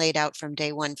had been laid out from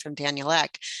day one from Daniel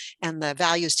Ek. And the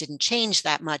values didn't change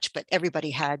that much, but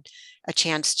everybody had a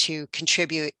chance to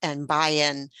contribute and buy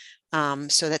in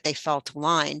so that they felt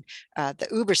aligned. The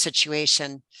Uber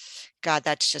situation, God,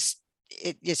 that's just,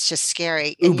 it's just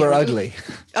scary. Uber ugly.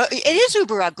 It is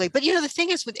uber ugly. But the thing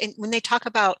is, when they talk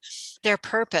about their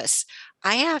purpose,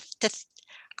 I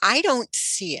don't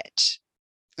see it,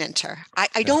 Mentor.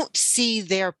 I don't see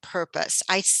their purpose.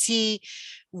 I see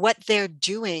what they're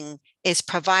doing is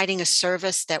providing a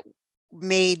service that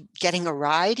made getting a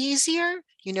ride easier.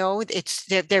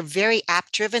 They're very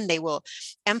app driven. They will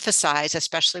emphasize,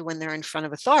 especially when they're in front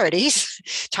of authorities,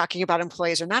 talking about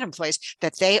employees or not employees,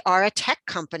 that they are a tech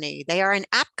company. They are an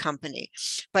app company.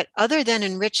 But other than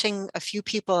enriching a few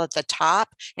people at the top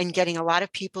and getting a lot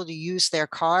of people to use their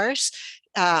cars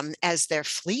as their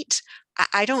fleet,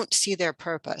 I don't see their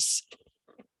purpose.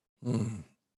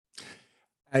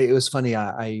 It was funny.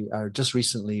 I just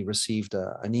recently received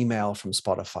an email from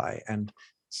Spotify, and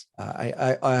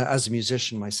I, as a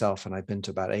musician myself, and I've been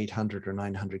to about 800 or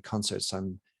 900 concerts,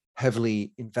 I'm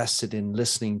heavily invested in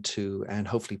listening to and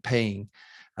hopefully paying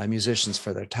musicians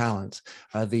for their talent.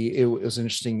 It was an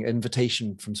interesting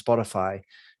invitation from Spotify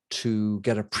to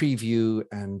get a preview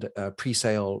and a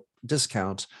pre-sale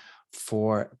discount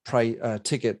for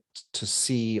ticket to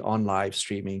see on live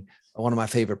streaming one of my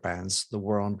favorite bands, the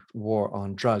War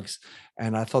on Drugs.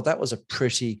 And I thought that was a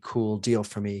pretty cool deal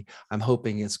for me. I'm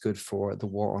hoping it's good for the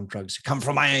War on Drugs, who come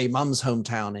from my mom's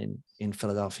hometown in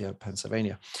Philadelphia,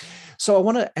 Pennsylvania. So I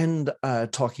want to end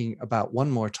talking about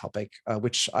one more topic,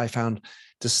 which I found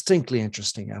distinctly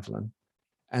interesting, Evelyn.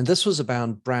 And this was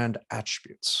about brand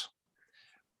attributes,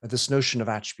 this notion of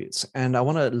attributes. And I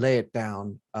want to lay it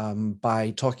down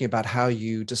by talking about how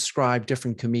you describe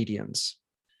different comedians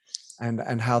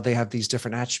and how they have these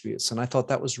different attributes. And I thought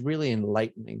that was really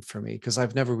enlightening for me because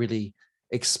I've never really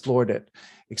explored it,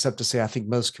 except to say I think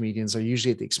most comedians are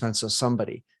usually at the expense of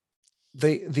somebody.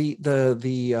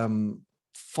 the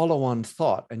follow-on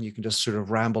thought, and you can just sort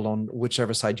of ramble on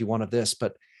whichever side you want of this,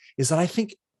 but is that I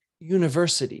think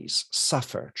universities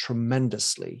suffer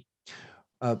tremendously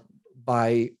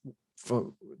by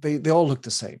they all look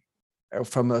the same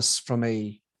from us from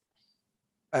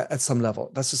at some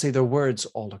level. That's to say, their words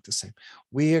all look the same.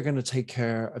 We are going to take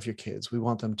care of your kids. We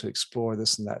want them to explore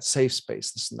this and that, safe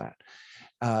space, this and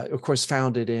that. Of course,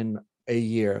 founded in a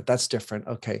year, that's different.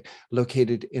 Okay,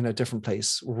 located in a different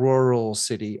place, rural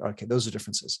city. Okay, those are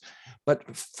differences.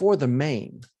 But for the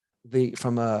main,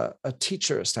 from a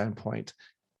teacher standpoint,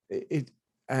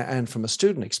 and from a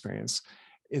student experience,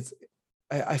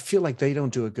 I feel like they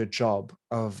don't do a good job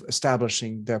of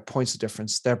establishing their points of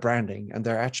difference, their branding, and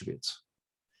their attributes.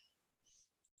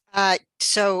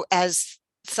 So as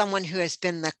someone who has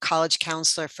been the college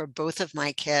counselor for both of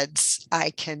my kids,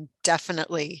 I can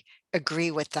definitely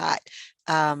agree with that.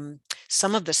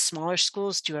 Some of the smaller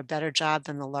schools do a better job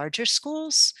than the larger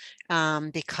schools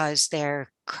because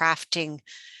they're crafting.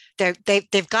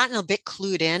 They've gotten a bit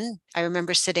clued in. I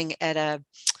remember sitting at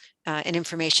an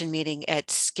information meeting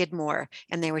at Skidmore,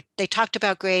 and they talked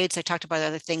about grades, they talked about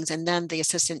other things, and then the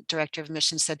assistant director of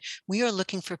admissions said, "We are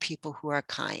looking for people who are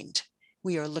kind.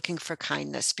 We are looking for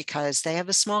kindness," because they have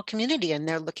a small community and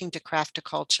they're looking to craft a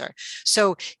culture.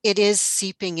 So it is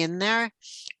seeping in there,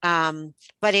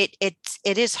 but it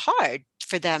is hard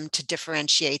for them to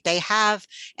differentiate. They have,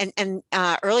 and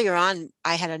earlier on,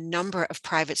 I had a number of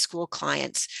private school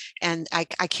clients, and I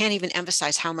can't even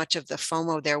emphasize how much of the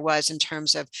FOMO there was in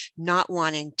terms of not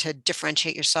wanting to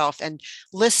differentiate yourself and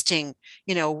listing,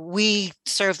 we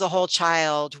serve the whole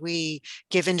child, we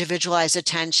give individualized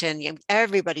attention.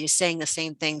 Everybody's saying the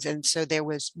same things. And so there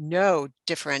was no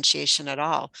differentiation at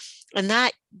all. And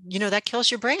that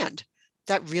kills your brand.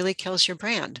 That really kills your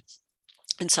brand.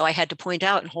 And so I had to point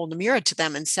out and hold a mirror to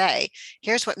them and say,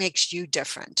 here's what makes you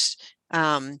different.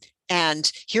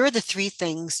 And here are the 3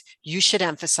 things you should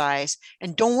emphasize,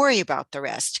 and don't worry about the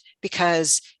rest,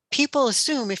 because people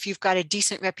assume if you've got a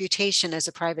decent reputation as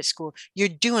a private school, you're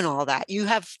doing all that. You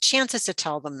have chances to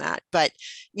tell them that, but,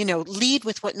 lead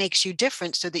with what makes you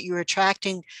different so that you're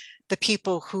attracting the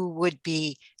people who would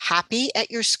be happy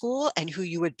at your school and who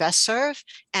you would best serve,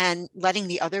 and letting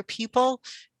the other people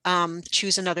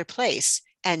choose another place.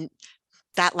 And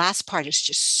that last part is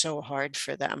just so hard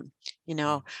for them.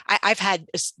 I've had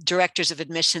directors of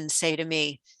admissions say to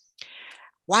me,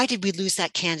 "Why did we lose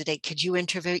that candidate? Could you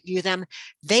interview them?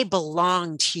 They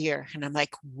belonged here." And I'm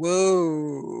like,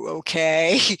 whoa,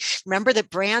 okay. Remember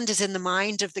that brand is in the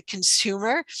mind of the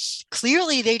consumer.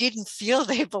 Clearly, they didn't feel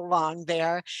they belonged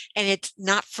there, and it's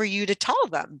not for you to tell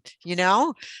them,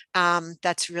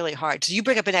 that's really hard. So you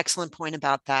bring up an excellent point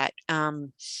about that.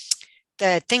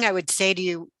 The thing I would say to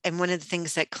you, and one of the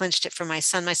things that clinched it for my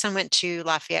son went to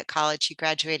Lafayette College. He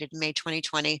graduated in May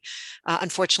 2020,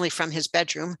 unfortunately from his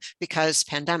bedroom because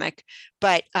pandemic.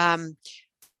 But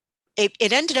it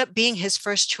ended up being his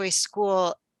first choice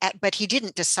school, but he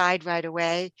didn't decide right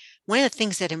away. One of the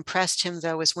things that impressed him,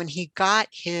 though, was when he got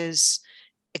his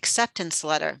acceptance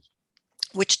letter,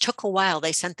 which took a while.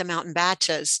 They sent them out in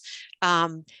batches.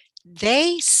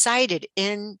 They cited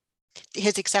in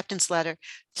his acceptance letter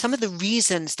some of the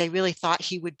reasons they really thought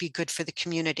he would be good for the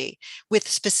community, with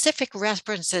specific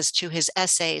references to his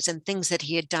essays and things that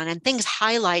he had done, and things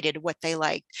highlighted what they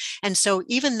liked. And so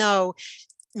even though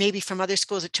maybe from other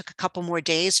schools it took a couple more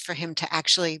days for him to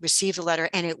actually receive the letter,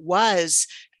 and it was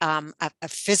a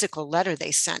physical letter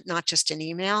they sent, not just an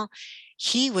email,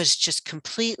 he was just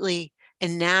completely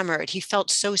enamored. He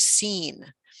felt so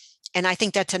seen. And I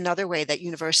think that's another way that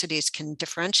universities can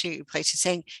differentiate places,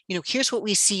 saying, here's what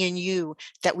we see in you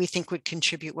that we think would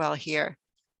contribute well here.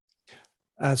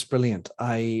 That's brilliant.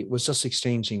 I was just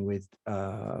exchanging with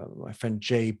my friend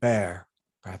Jay Bear,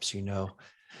 perhaps the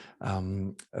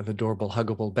adorable,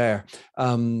 huggable bear.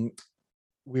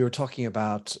 We were talking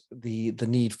about the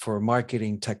need for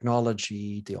marketing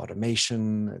technology, the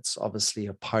automation. It's obviously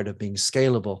a part of being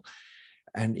scalable.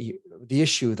 And the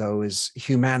issue, though, is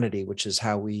humanity, which is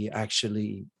how we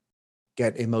actually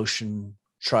get emotion,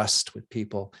 trust with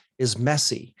people, is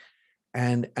messy.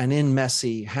 And in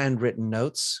messy handwritten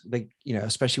notes,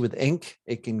 especially with ink,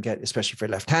 it can get, especially if you're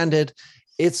left-handed,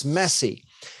 it's messy.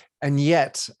 And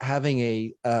yet having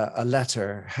a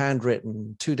letter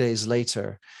handwritten 2 days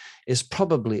later is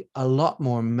probably a lot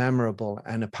more memorable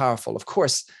and powerful. Of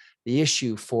course, the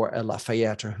issue for a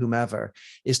Lafayette or whomever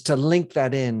is to link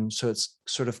that in so it's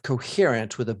sort of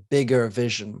coherent with a bigger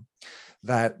vision,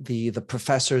 that the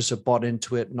professors have bought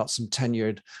into it, not some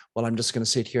tenured, well, I'm just going to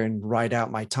sit here and write out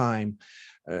my time,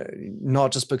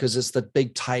 not just because it's the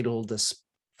big title, this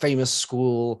famous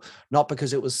school, not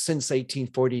because it was since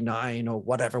 1849 or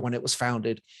whatever when it was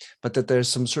founded, but that there's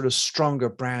some sort of stronger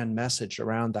brand message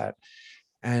around that.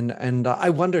 And I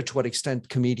wonder to what extent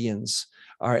comedians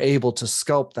are able to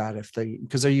sculpt that,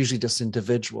 because they're usually just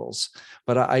individuals.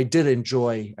 But I did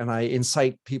enjoy, and I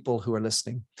incite people who are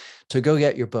listening to go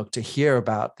get your book, to hear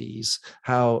about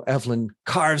how Evelyn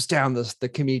carves down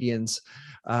the comedians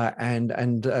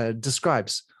and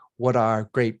describes what are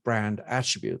great brand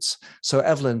attributes. So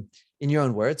Evelyn, in your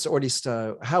own words, or at least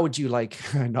how would you like,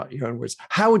 not your own words,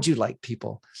 how would you like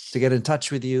people to get in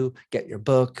touch with you, get your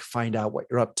book, find out what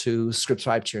you're up to,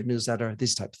 subscribe to your newsletter,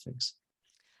 these type of things?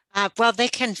 Well, they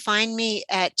can find me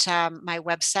at my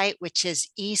website, which is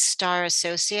eStarr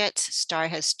Associates. Starr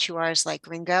has 2 R's like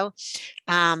Ringo.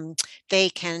 They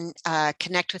can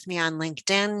connect with me on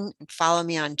LinkedIn, follow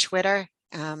me on Twitter.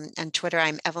 On Twitter,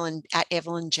 I'm Evelyn at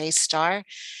Evelyn J. Starr.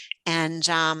 And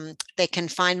they can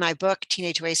find my book,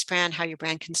 Teenage Wastebrand, How Your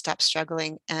Brand Can Stop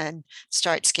Struggling and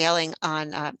Start Scaling,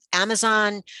 on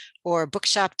Amazon or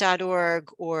bookshop.org,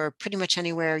 or pretty much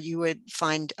anywhere you would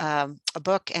find a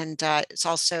book. And it's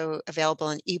also available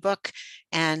in ebook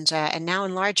and now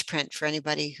in large print for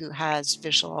anybody who has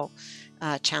visual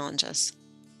challenges.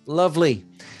 Lovely.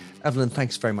 Evelyn,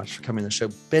 thanks very much for coming on the show.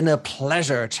 Been a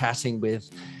pleasure chatting with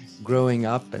growing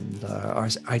up and our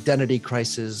identity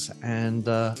crisis and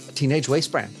Teenage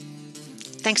Wastebrand.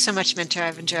 Thanks so much, Minter.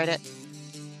 I've enjoyed it.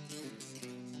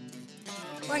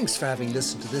 Thanks for having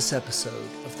listened to this episode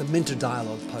of the Minter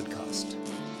Dialogue podcast.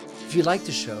 If you like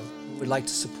the show and would like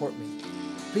to support me,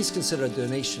 please consider a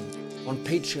donation on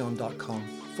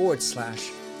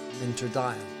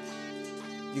patreon.com/MinterDial.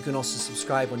 You can also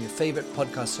subscribe on your favorite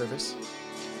podcast service.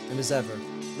 And as ever,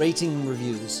 rating and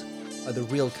reviews are the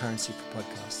real currency for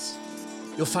podcasts.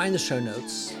 You'll find the show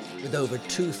notes with over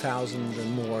 2,000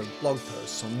 and more blog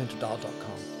posts on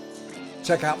minterdial.com.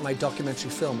 Check out my documentary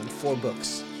film and 4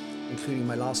 books, including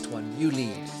my last one, You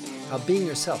Lead, How Being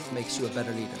Yourself Makes You a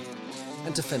Better Leader.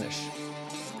 And to finish,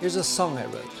 here's a song I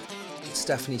wrote with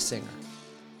Stephanie Singer,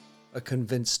 A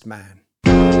Convinced Man.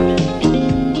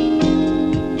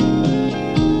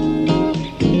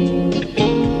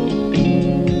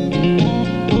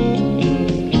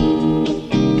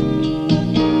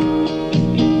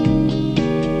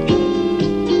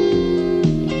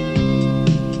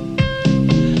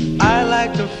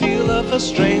 A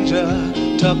stranger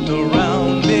tucked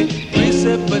around me,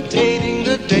 precipitating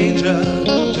the danger.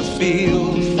 To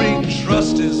feel free,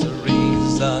 trust is the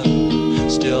reason.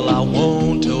 Still I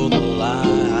won't toe the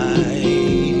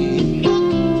line.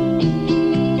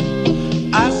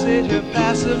 I sit here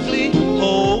passively,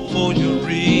 hope for your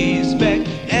respect,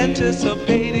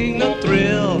 anticipating the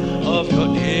thrill of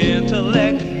your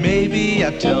intellect. Maybe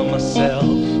I tell myself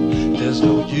there's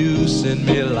no use in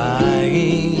me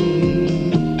lying.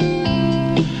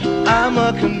 I'm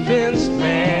a convinced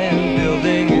man,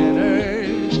 building an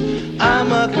urge.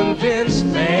 I'm a convinced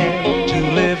man,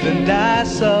 to live and die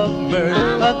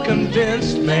submerged. A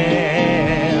convinced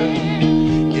man,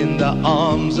 in the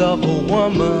arms of a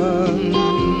woman.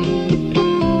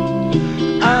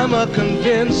 I'm a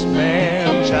convinced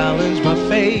man, challenge my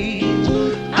fate.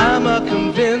 I'm a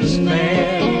convinced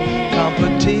man,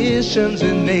 competition's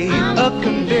innate. A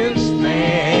convinced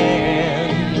man,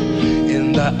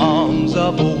 in the arms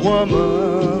of a woman.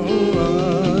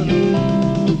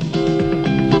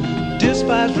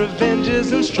 Despise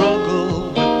revenges and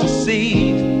struggle with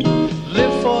deceit.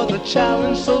 Live for the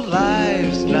challenge so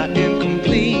life's not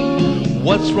incomplete.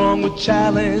 What's wrong with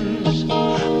challenge?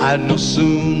 I know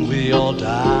soon we all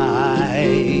die.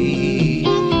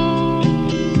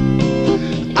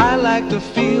 I like the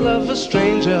feel of a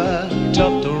stranger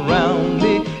tucked around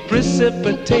me,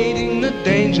 precipitating the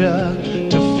danger.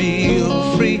 To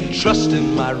feel free, trust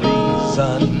in my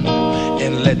reason,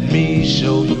 and let me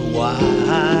show you why.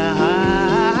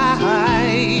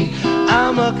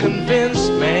 I'm a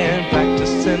convinced man,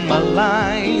 practicing my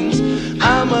lines.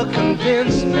 I'm a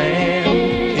convinced man,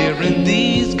 here in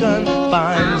these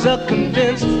confines. A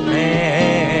convinced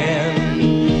man,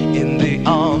 in the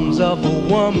arms of a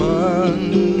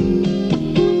woman.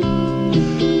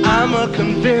 I'm a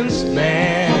convinced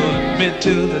man, admit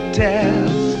to the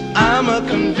test. I'm a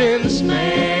convinced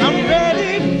man, I'm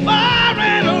ready for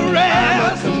an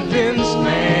arrest. I'm a convinced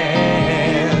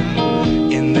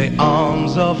man, in the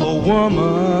arms of a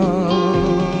woman.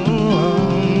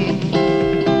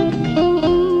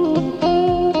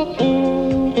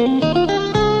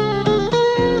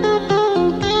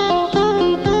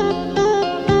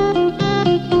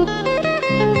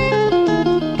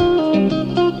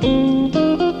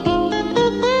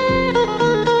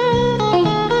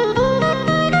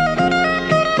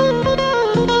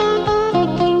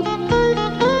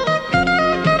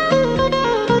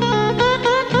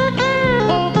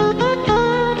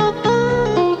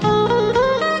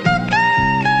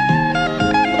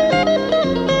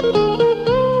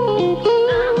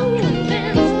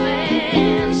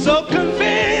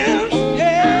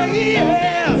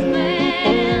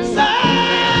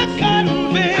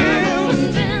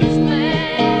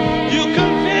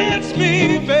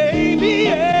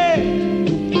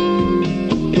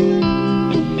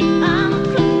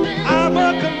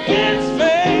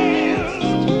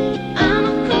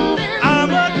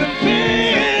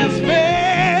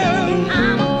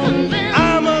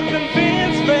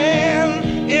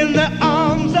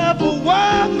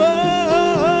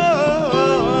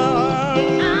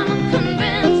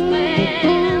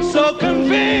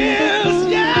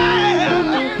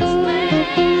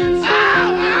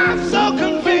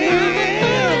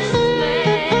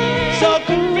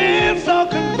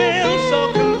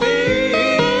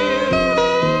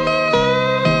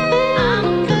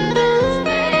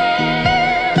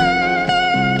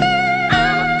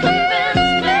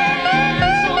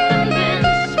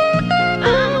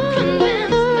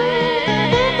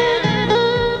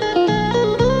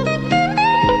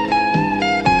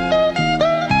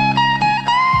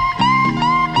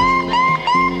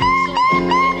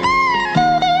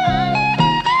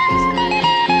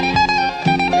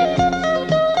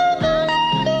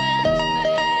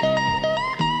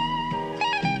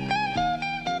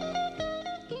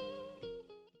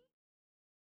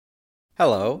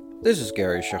 Hello, this is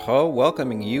Gary Chahot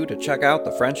welcoming you to check out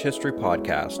the French History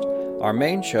Podcast. Our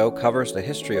main show covers the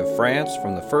history of France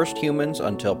from the first humans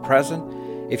until present.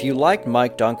 If you liked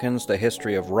Mike Duncan's The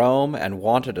History of Rome and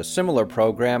wanted a similar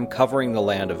program covering the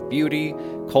land of beauty,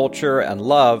 culture, and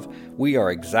love, we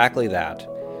are exactly that.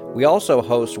 We also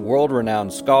host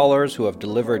world-renowned scholars who have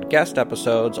delivered guest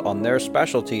episodes on their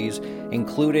specialties,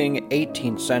 including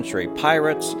 18th century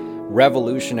pirates,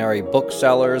 revolutionary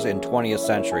booksellers in 20th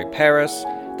century Paris,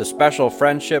 the special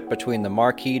friendship between the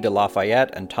Marquis de Lafayette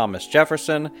and Thomas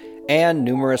Jefferson, and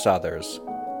numerous others.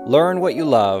 Learn what you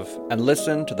love and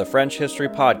listen to the French History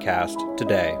Podcast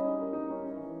today.